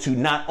been able to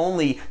not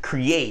only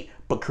create,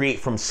 but create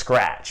from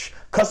scratch.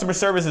 Customer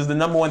service is the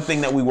 #1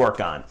 thing that we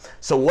work on.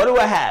 So what do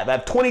I have? I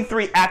have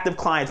 23 active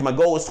clients. My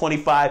goal is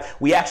 25.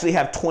 We actually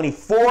have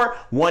 24,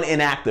 1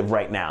 inactive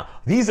right now.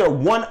 These are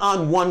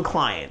one-on-one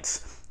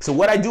clients. So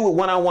what I do with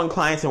one-on-one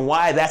clients and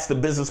why that's the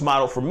business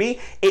model for me,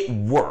 it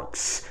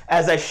works.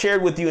 As I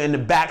shared with you in the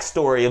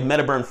backstory of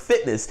MetaBurn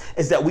Fitness,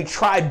 is that we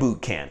tried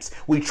boot camps.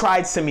 We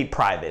tried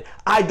semi-private.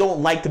 I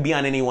don't like to be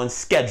on anyone's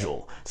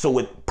schedule. So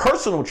with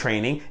personal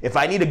training, if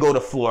I need to go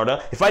to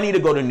Florida, if I need to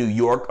go to New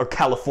York or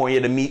California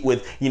to meet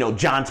with,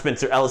 John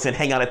Spencer Ellis and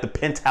hang out at the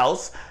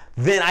Penthouse,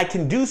 then I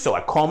can do so.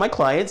 I call my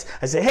clients.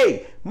 I say,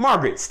 hey,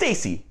 Margaret,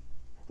 Stacy,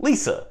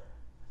 Lisa,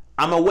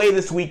 I'm away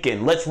this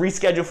weekend. Let's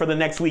reschedule for the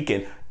next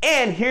weekend.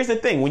 And here's the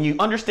thing. When you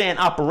understand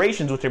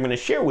operations, which I'm going to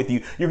share with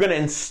you, you're going to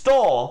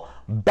install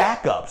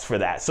backups for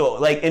that. So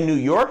like in New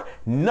York,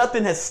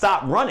 nothing has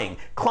stopped running.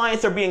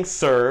 Clients are being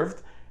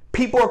served.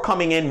 People are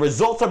coming in.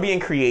 Results are being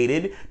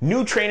created.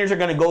 New trainers are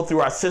going to go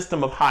through our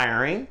system of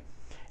hiring.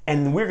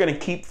 And we're going to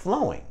keep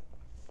flowing.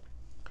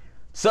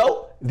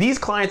 So these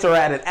clients are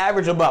at an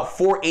average of about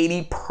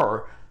 $480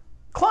 per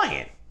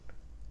client.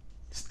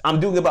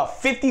 I'm doing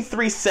about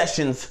 53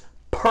 sessions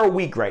per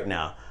week right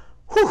now.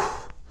 Whew,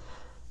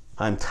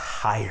 I'm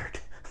tired.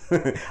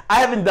 I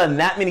haven't done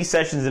that many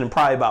sessions in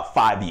probably about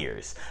 5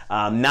 years.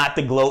 Not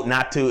to gloat,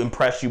 not to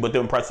impress you, but to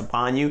impress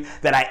upon you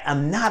that I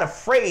am not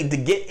afraid to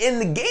get in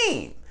the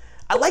game.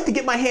 I like to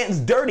get my hands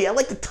dirty. I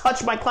like to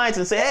touch my clients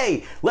and say,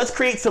 hey, let's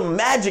create some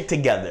magic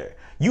together.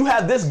 You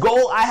have this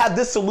goal, I have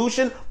this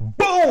solution,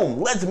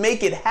 boom, let's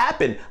make it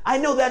happen. I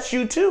know that's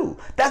you too.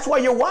 That's why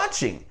you're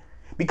watching,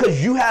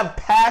 because you have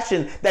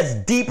passion that's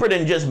deeper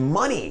than just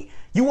money.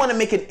 You want to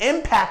make an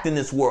impact in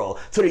this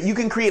world so that you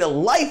can create a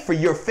life for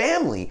your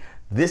family.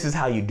 This is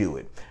how you do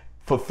it.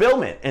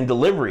 Fulfillment and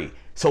delivery.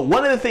 So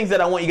one of the things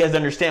that I want you guys to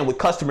understand with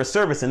customer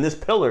service in this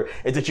pillar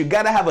is that you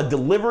got to have a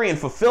delivery and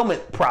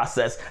fulfillment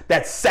process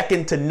that's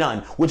second to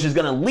none, which is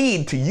going to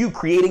lead to you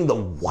creating the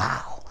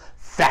wow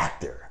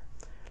factor.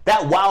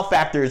 That wow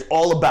factor is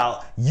all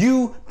about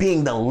you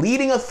being the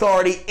leading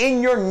authority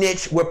in your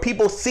niche where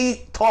people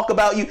talk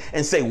about you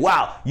and say,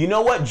 wow, you know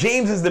what?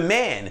 James is the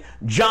man.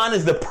 John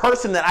is the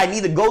person that I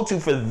need to go to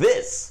for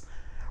this.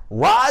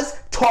 Roz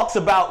talks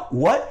about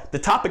what? The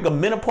topic of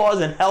menopause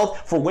and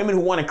health for women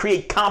who want to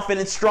create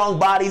confident, strong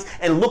bodies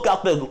and look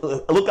out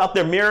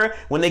their mirror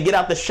when they get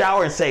out the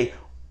shower and say,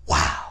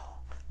 wow,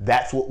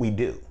 that's what we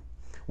do.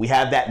 We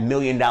have that $1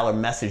 million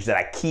message that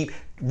I keep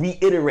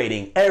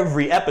reiterating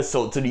every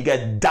episode so that you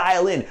guys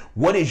dial in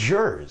what is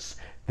yours.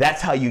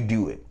 That's how you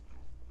do it.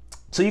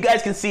 So you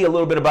guys can see a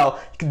little bit about,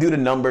 you can do the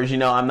numbers, you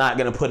know, I'm not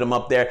gonna put them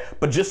up there,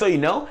 but just so you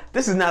know,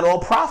 this is not all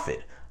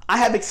profit. I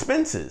have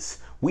expenses.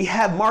 We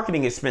have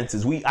marketing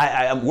expenses.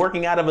 I'm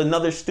working out of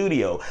another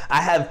studio.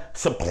 I have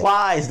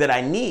supplies that I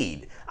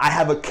need. I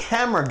have a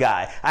camera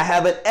guy. I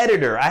have an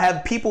editor. I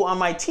have people on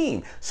my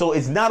team. So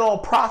it's not all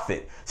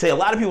profit. Say a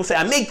lot of people say,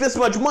 I make this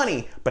much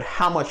money, but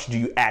how much do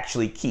you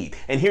actually keep?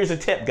 And here's a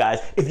tip, guys.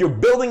 If you're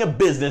building a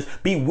business,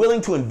 be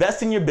willing to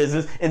invest in your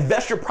business,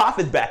 invest your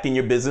profits back in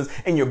your business,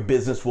 and your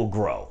business will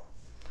grow.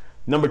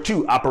 Number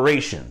 2,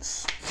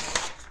 operations.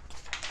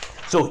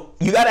 So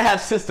you got to have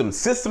systems.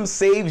 Systems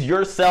saves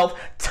yourself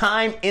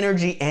time,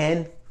 energy,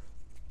 and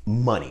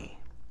money.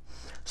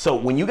 So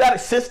when you got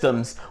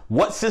systems,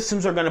 what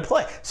systems are going to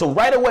play? So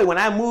right away when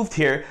I moved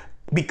here,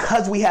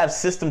 because we have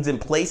systems in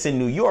place in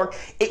New York,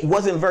 it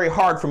wasn't very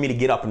hard for me to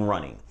get up and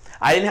running.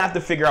 I didn't have to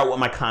figure out what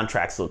my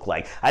contracts look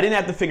like. I didn't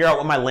have to figure out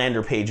what my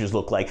lander pages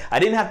look like. I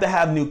didn't have to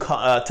have new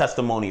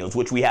testimonials,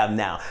 which we have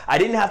now. I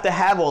didn't have to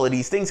have all of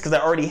these things because I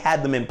already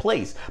had them in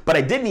place. But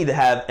I did need to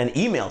have an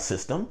email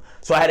system.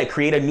 So I had to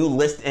create a new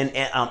list and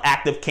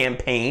active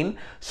campaign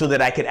so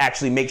that I could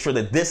actually make sure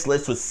that this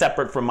list was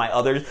separate from my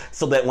others,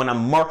 so that when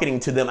I'm marketing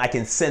to them, I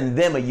can send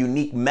them a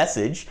unique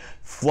message.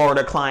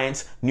 Florida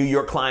clients, New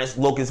York clients,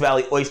 Locust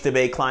Valley, Oyster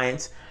Bay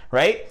clients,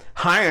 right?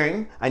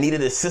 Hiring, I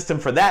needed a system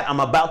for that. I'm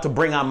about to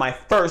bring on my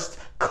first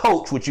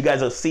coach, which you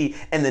guys will see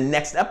in the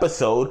next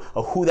episode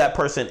of who that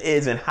person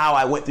is and how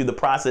I went through the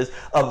process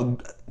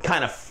of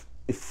kind of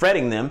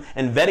fretting them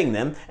and vetting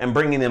them and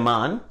bringing them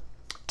on.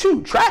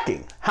 2,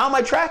 tracking. How am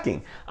I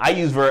tracking? I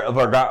use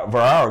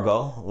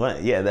Vergaro.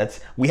 Well, yeah,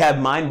 we have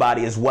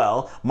MindBody as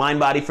well.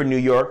 MindBody for New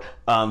York,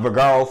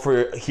 Vergaro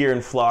for here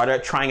in Florida,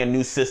 trying a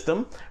new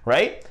system,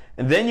 right?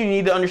 And then you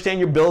need to understand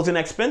your bills and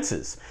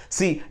expenses.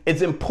 See,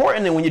 it's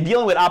important that when you're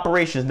dealing with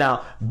operations,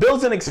 now,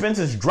 bills and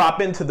expenses drop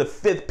into the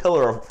 5th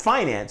pillar of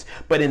finance,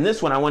 but in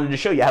this one, I wanted to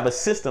show you I have a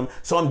system,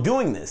 so I'm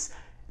doing this.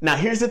 Now,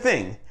 here's the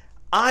thing.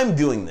 I'm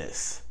doing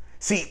this.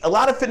 See, a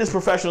lot of fitness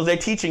professionals, they're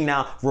teaching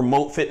now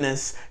remote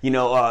fitness, you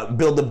know,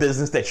 build a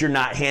business that you're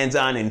not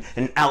hands-on and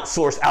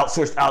outsource.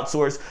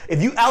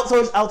 If you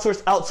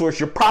outsource,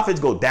 your profits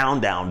go down,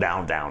 down,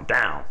 down, down,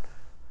 down.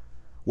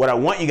 What I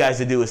want you guys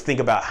to do is think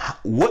about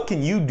what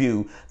can you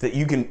do that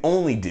you can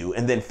only do,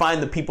 and then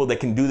find the people that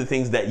can do the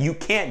things that you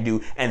can't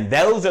do, and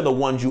those are the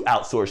ones you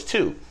outsource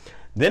to.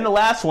 Then the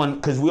last one,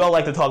 because we all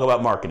like to talk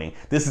about marketing.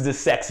 This is the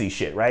sexy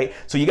shit, right?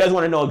 So you guys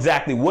want to know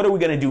exactly what are we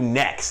going to do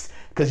next?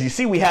 Because you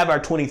see we have our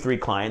 23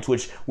 clients,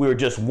 which we were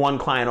just 1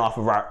 client off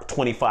of our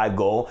 25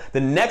 goal.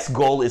 The next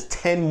goal is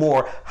 10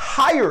 more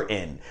higher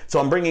end. So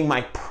I'm bringing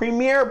my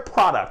premier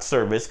product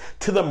service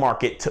to the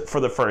market for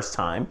the first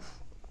time.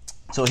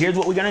 So here's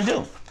what we're gonna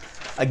do.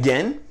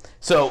 Again,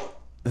 so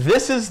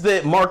this is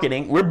the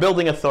marketing. We're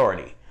building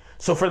authority.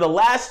 So for the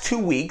last 2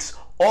 weeks,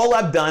 all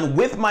I've done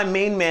with my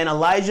main man,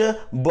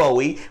 Elijah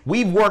Bowie,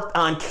 we've worked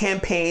on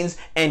campaigns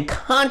and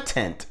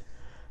content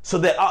so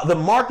that the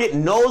market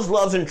knows,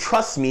 loves, and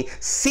trusts me,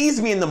 sees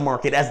me in the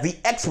market as the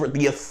expert,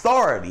 the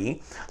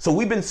authority. So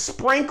we've been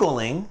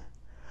sprinkling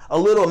a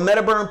little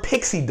Metaburn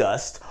pixie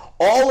dust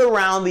all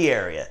around the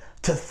area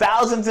to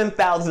thousands and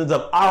thousands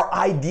of our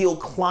ideal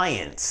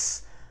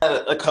clients.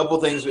 A couple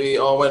things we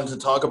all wanted to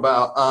talk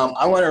about.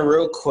 I want to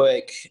real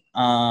quick,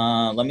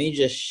 let me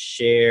just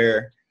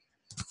share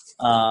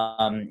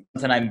something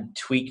I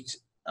tweaked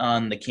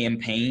on the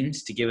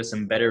campaigns to give us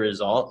some better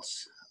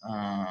results.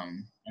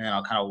 And then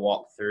I'll kind of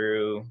walk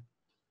through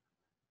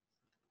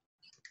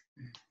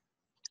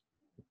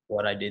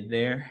what I did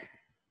there.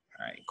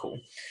 All right, cool.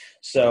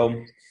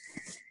 So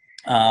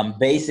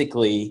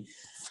basically,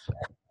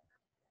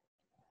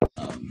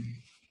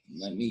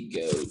 let me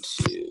go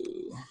to...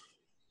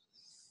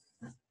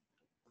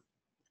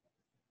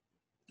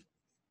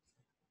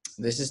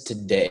 This is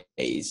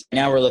today's.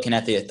 Now we're looking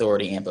at the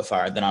authority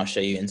amplifier. Then I'll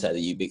show you inside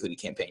the ubiquity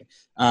campaign.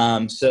 I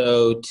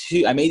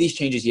made these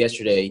changes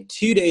yesterday.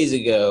 2 days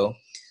ago,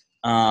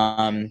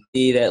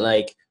 see that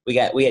like we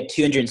had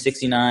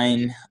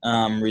 269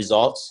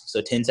 results,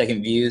 so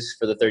 10-second views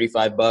for the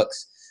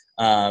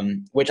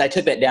 $35, which I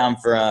took that down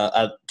for.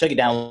 Took it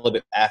down a little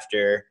bit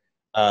after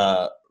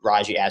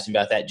Raji asked me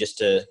about that, just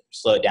to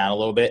slow it down a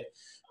little bit.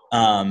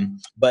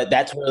 But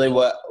that's really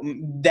what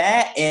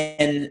that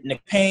and the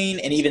campaign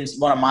and even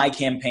one of my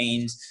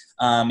campaigns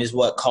is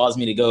what caused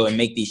me to go and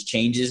make these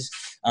changes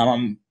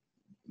I'm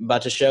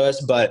about to show us.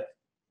 But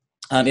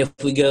if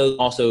we go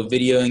also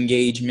video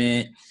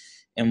engagement,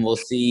 and we'll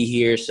see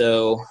here.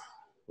 So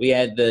we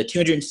had the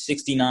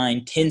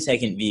 269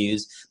 10-second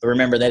views, but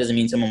remember that doesn't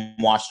mean someone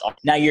watched all.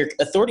 Now your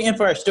authority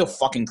amplifier is still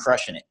fucking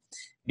crushing it,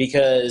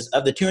 because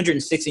of the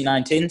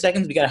 269 10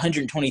 seconds, we got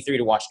 123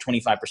 to watch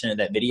 25% of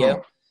that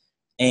video.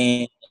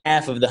 And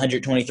half of the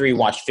 123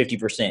 watched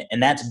 50%,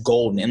 and that's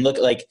golden. And look,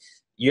 like,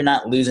 you're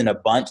not losing a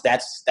bunch.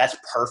 That's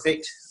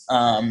perfect.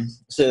 So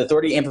the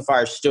authority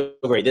amplifier is still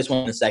great. This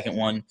one, the second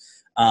one,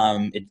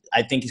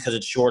 I think because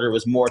it's shorter, it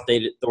was more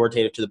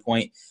authoritative to the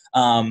point.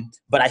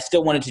 But I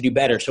still wanted to do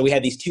better. So we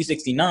had these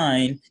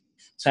 269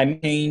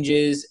 time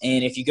changes,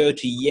 and if you go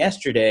to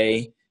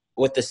yesterday,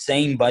 with the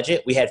same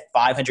budget, we had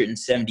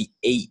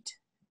 578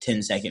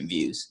 10-second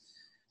views.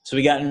 So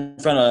we got in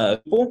front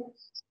of people,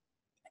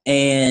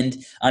 and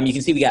you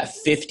can see we got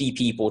 50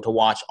 people to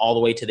watch all the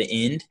way to the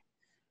end,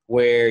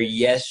 where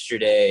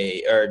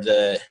yesterday,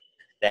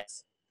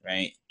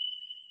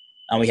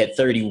 we had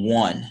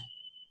 31.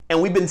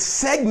 And we've been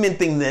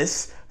segmenting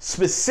this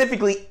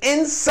specifically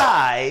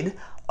inside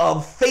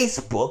of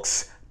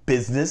Facebook's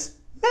Business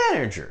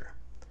Manager.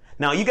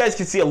 Now, you guys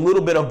can see a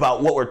little bit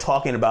about what we're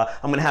talking about.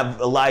 I'm going to have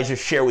Elijah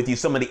share with you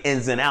some of the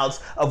ins and outs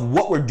of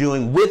what we're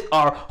doing with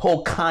our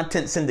whole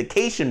content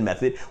syndication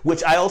method,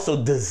 which I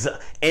also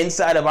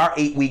inside of our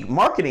 8-week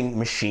marketing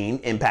machine,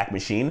 impact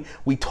machine,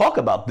 we talk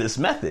about this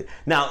method.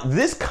 Now,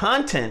 this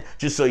content,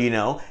 just so you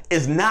know,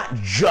 is not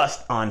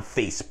just on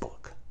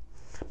Facebook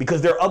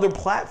because there are other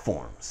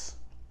platforms.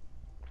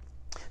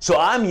 So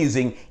I'm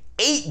using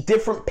 8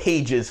 different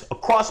pages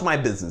across my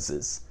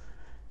businesses.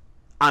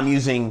 I'm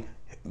using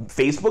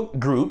Facebook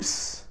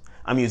groups,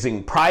 I'm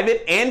using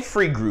private and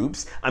free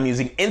groups, I'm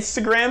using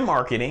Instagram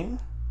marketing,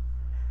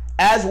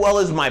 as well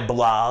as my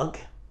blog,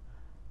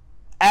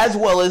 as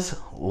well as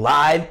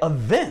live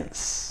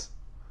events.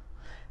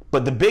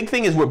 But the big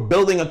thing is we're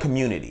building a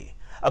community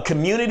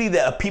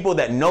that of people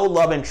that know,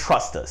 love, and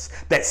trust us,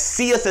 that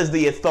see us as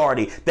the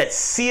authority, that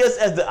see us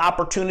as the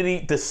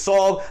opportunity to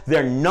solve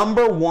their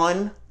number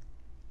one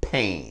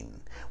pain.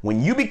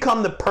 When you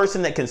become the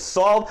person that can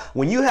solve,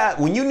 when you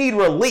need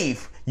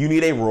relief, you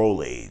need a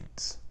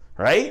Rolaids,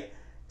 right?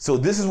 So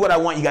this is what I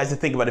want you guys to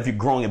think about if you're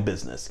growing a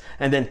business.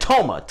 And then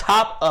TOMA,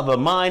 top of a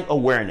mind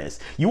awareness.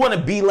 You want to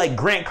be like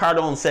Grant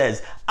Cardone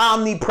says,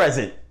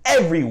 omnipresent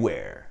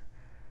everywhere.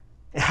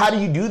 And how do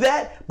you do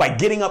that? By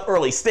getting up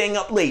early, staying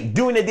up late,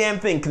 doing the damn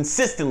thing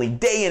consistently,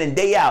 day in and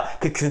day out.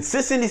 Because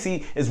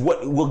consistency is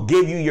what will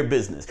give you your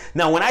business.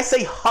 Now, when I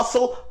say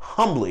hustle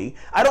humbly,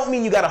 I don't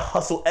mean you got to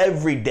hustle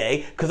every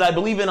day, because I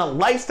believe in a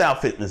lifestyle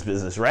fitness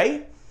business,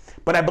 right?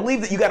 But I believe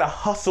that you got to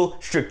hustle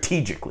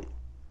strategically.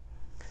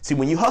 See,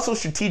 when you hustle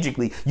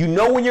strategically, you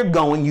know when you're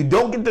going, you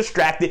don't get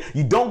distracted,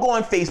 you don't go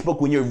on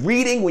Facebook. When you're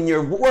reading, when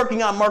you're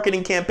working on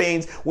marketing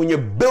campaigns, when you're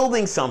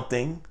building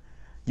something,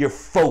 you're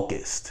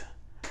focused.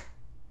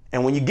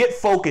 And when you get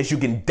focused, you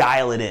can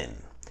dial it in.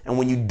 And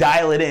when you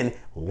dial it in,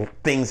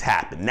 things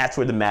happen. That's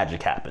where the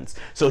magic happens.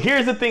 So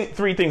here's the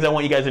 3 things I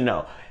want you guys to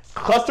know.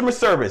 Customer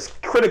service,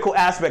 critical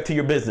aspect to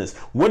your business.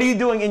 What are you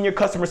doing in your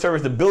customer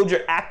service to build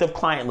your active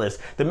client list,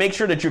 to make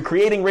sure that you're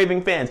creating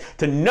raving fans,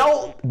 to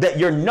know that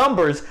your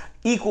numbers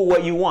equal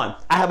what you want?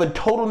 I have a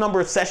total number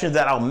of sessions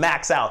that I'll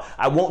max out.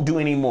 I won't do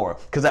any more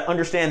because I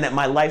understand that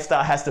my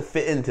lifestyle has to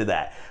fit into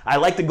that. I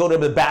like to go to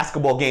the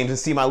basketball games and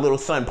see my little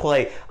son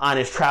play on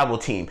his travel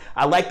team.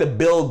 I like to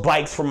build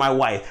bikes for my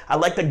wife. I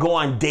like to go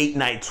on date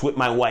nights with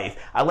my wife.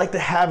 I like to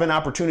have an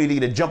opportunity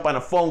to jump on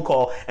a phone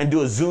call and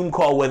do a Zoom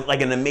call with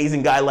like an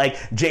amazing guy like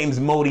James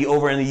Modi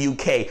over in the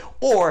UK,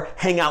 or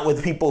hang out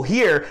with people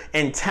here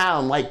in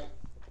town like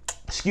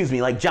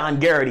John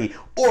Garrity,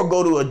 or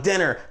go to a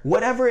dinner.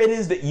 Whatever it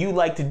is that you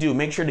like to do,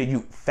 make sure that you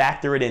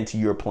factor it into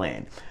your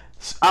plan.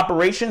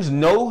 Operations,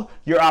 know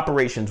your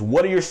operations.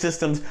 What are your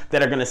systems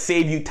that are going to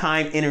save you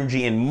time,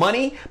 energy, and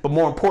money? But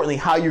more importantly,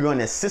 how you're going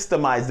to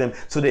systemize them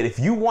so that if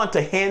you want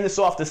to hand this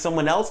off to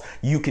someone else,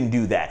 you can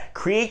do that.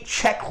 Create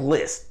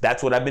checklists.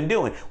 That's what I've been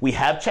doing. We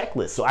have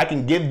checklists, so I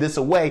can give this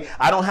away.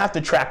 I don't have to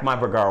track my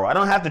Vergaro. I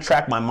don't have to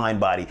track my mind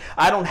body.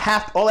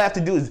 All I have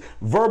to do is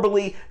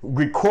verbally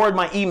record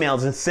my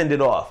emails and send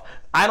it off.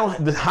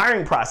 The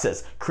hiring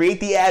process,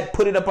 create the ad,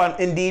 put it up on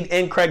Indeed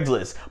and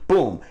Craigslist.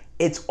 Boom.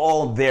 It's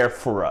all there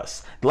for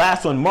us.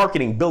 Last one,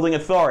 marketing, building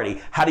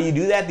authority. How do you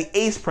do that? The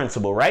ACE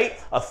principle, right?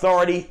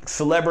 Authority,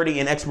 celebrity,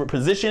 and expert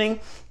positioning.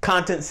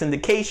 Content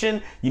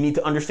syndication. You need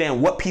to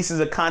understand what pieces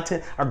of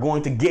content are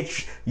going to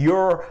get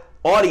your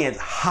audience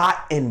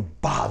hot and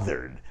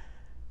bothered.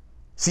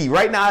 See,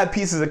 right now I have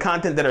pieces of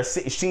content that are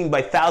seen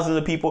by thousands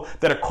of people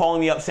that are calling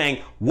me up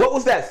saying, what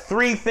was that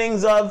 3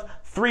 things of?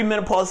 3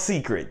 menopause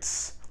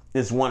secrets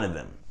is one of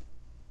them.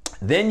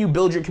 Then you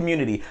build your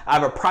community. I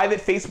have a private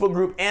Facebook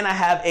group, and I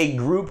have a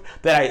group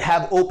that I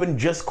have open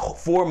just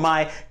for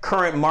my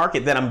current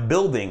market that I'm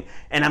building,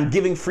 and I'm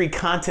giving free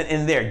content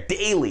in there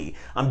daily.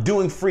 I'm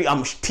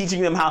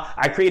teaching them how.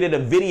 I created a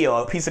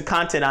video, a piece of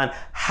content on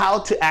how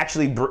to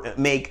actually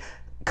make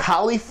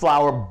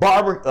cauliflower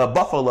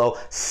buffalo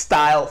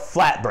style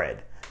flatbread.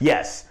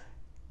 Yes,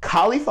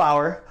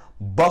 cauliflower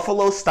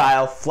buffalo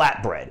style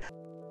flatbread.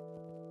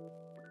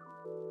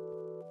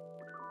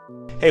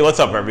 Hey,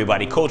 what's up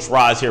everybody? Coach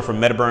Roz here from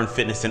Metaburn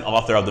Fitness and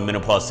author of the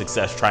Menopause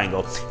Success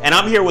Triangle. And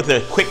I'm here with a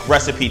quick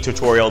recipe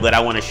tutorial that I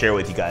want to share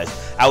with you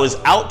guys. I was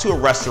out to a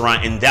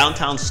restaurant in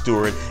downtown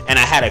Stewart and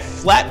I had a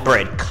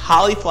flatbread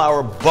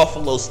cauliflower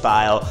buffalo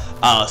style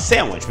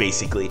sandwich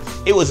basically.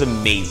 It was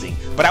amazing.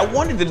 But I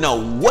wanted to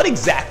know what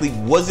exactly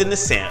was in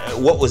the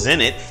what was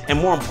in it, and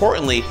more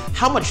importantly,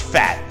 how much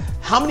fat.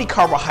 how many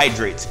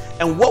carbohydrates,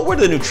 and what were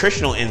the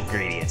nutritional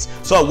ingredients.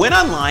 So I went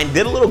online,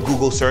 did a little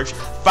Google search,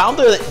 found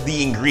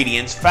the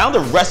ingredients, found a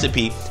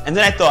recipe, and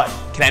then I thought,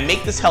 can I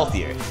make this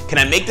healthier? Can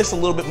I make this a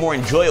little bit more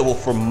enjoyable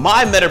for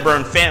my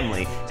MetaBurn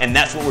family? And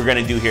that's what we're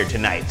gonna do here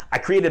tonight. I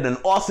created an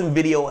awesome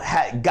video,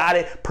 got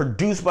it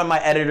produced by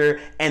my editor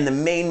and the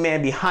main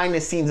man behind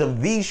the scenes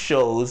of these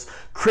shows,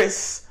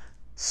 Chris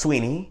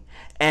Sweeney.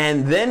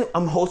 And then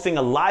I'm hosting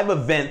a live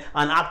event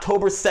on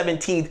October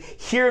 17th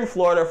here in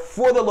Florida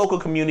for the local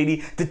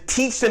community to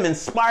teach them,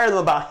 inspire them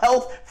about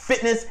health,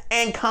 fitness,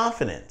 and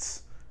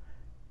confidence,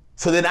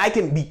 so that I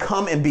can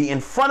become and be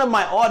in front of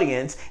my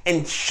audience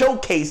and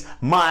showcase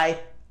my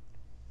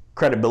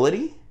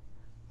credibility,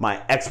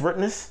 my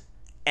expertness,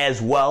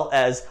 as well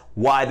as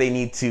why they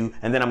need to,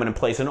 and then I'm gonna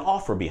place an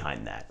offer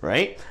behind that,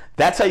 right?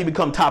 That's how you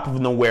become top of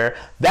nowhere.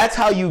 That's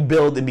how you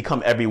build and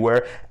become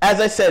everywhere.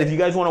 As I said, if you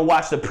guys wanna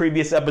watch the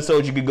previous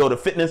episodes, you could go to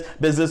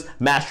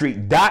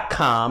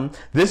fitnessbusinessmastery.com.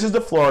 This is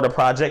the Florida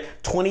Project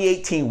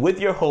 2018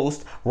 with your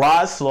host,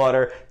 Roz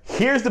Slaughter.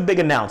 Here's the big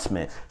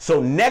announcement. So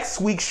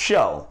next week's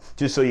show,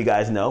 just so you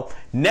guys know,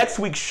 next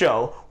week's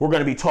show, we're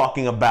gonna be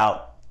talking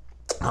about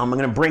I'm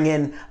going to bring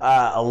in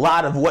a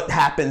lot of what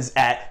happens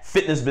at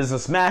Fitness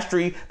Business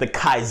Mastery, the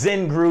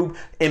Kaizen group,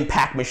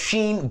 Impact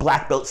Machine,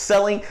 Black Belt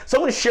Selling. So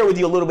I'm going to share with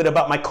you a little bit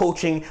about my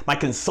coaching, my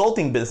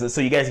consulting business, so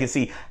you guys can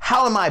see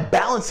how am I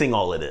balancing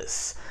all of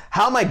this?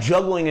 How am I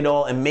juggling it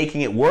all and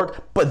making it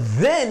work? But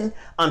then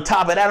on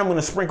top of that, I'm going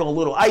to sprinkle a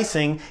little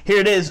icing. Here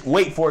it is.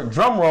 Wait for it.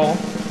 Drum roll,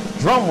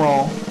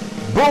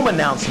 boom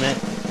announcement,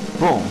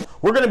 boom.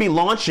 We're going to be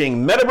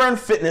launching MetaBurn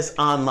Fitness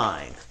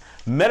Online.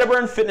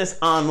 MetaBurn Fitness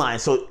Online.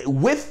 So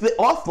with the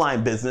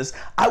offline business,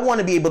 I want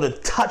to be able to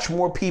touch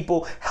more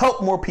people,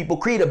 help more people,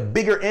 create a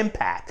bigger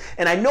impact.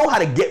 And I know how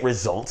to get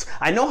results.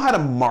 I know how to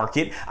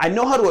market. I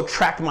know how to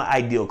attract my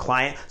ideal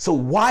client. So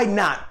why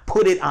not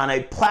put it on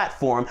a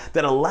platform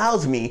that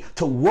allows me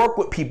to work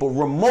with people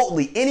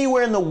remotely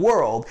anywhere in the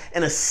world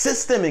and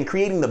assist them in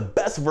creating the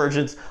best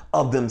versions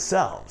of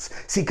themselves?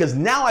 See, because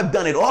now I've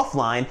done it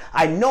offline,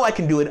 I know I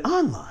can do it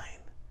online.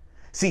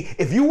 See,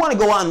 if you want to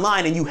go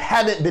online and you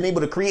haven't been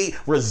able to create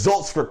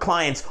results for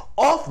clients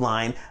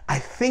offline, I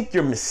think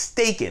you're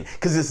mistaken,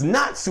 because it's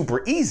not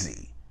super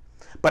easy.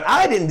 But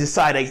I didn't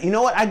decide, you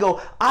know what,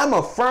 I'm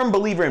a firm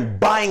believer in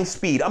buying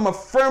speed. I'm a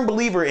firm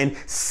believer in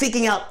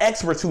seeking out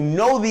experts who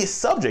know this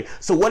subject.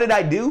 So what did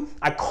I do?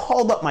 I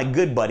called up my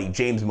good buddy,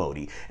 James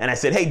Modi, and I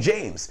said, hey,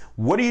 James,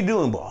 what are you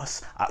doing,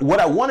 boss? What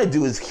I want to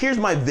do is, here's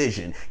my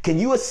vision. Can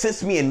you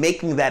assist me in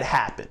making that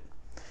happen?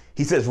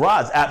 He says,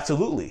 Roz,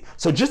 absolutely.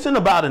 So just in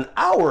about an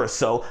hour or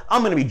so,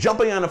 I'm going to be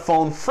jumping on the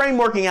phone,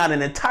 frameworking out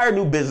an entire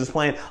new business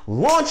plan,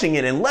 launching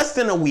it in less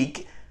than a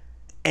week,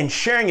 and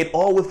sharing it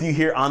all with you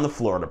here on the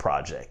Florida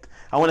Project.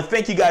 I want to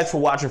thank you guys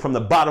for watching from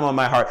the bottom of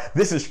my heart.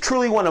 This is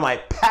truly one of my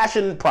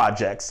passion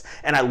projects,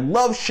 and I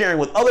love sharing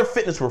with other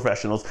fitness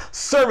professionals,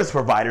 service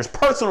providers,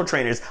 personal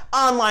trainers,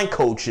 online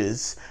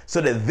coaches,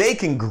 so that they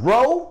can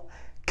grow,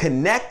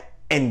 connect,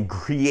 and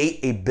create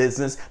a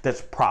business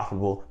that's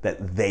profitable,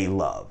 that they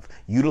love,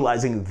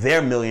 utilizing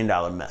their $1 million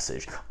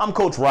message. I'm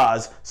Coach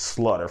Roz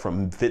Slaughter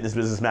from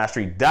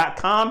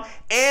fitnessbusinessmastery.com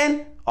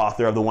and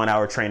author of the 1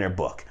 Hour Trainer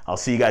book. I'll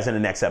see you guys in the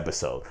next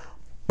episode.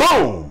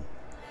 Boom!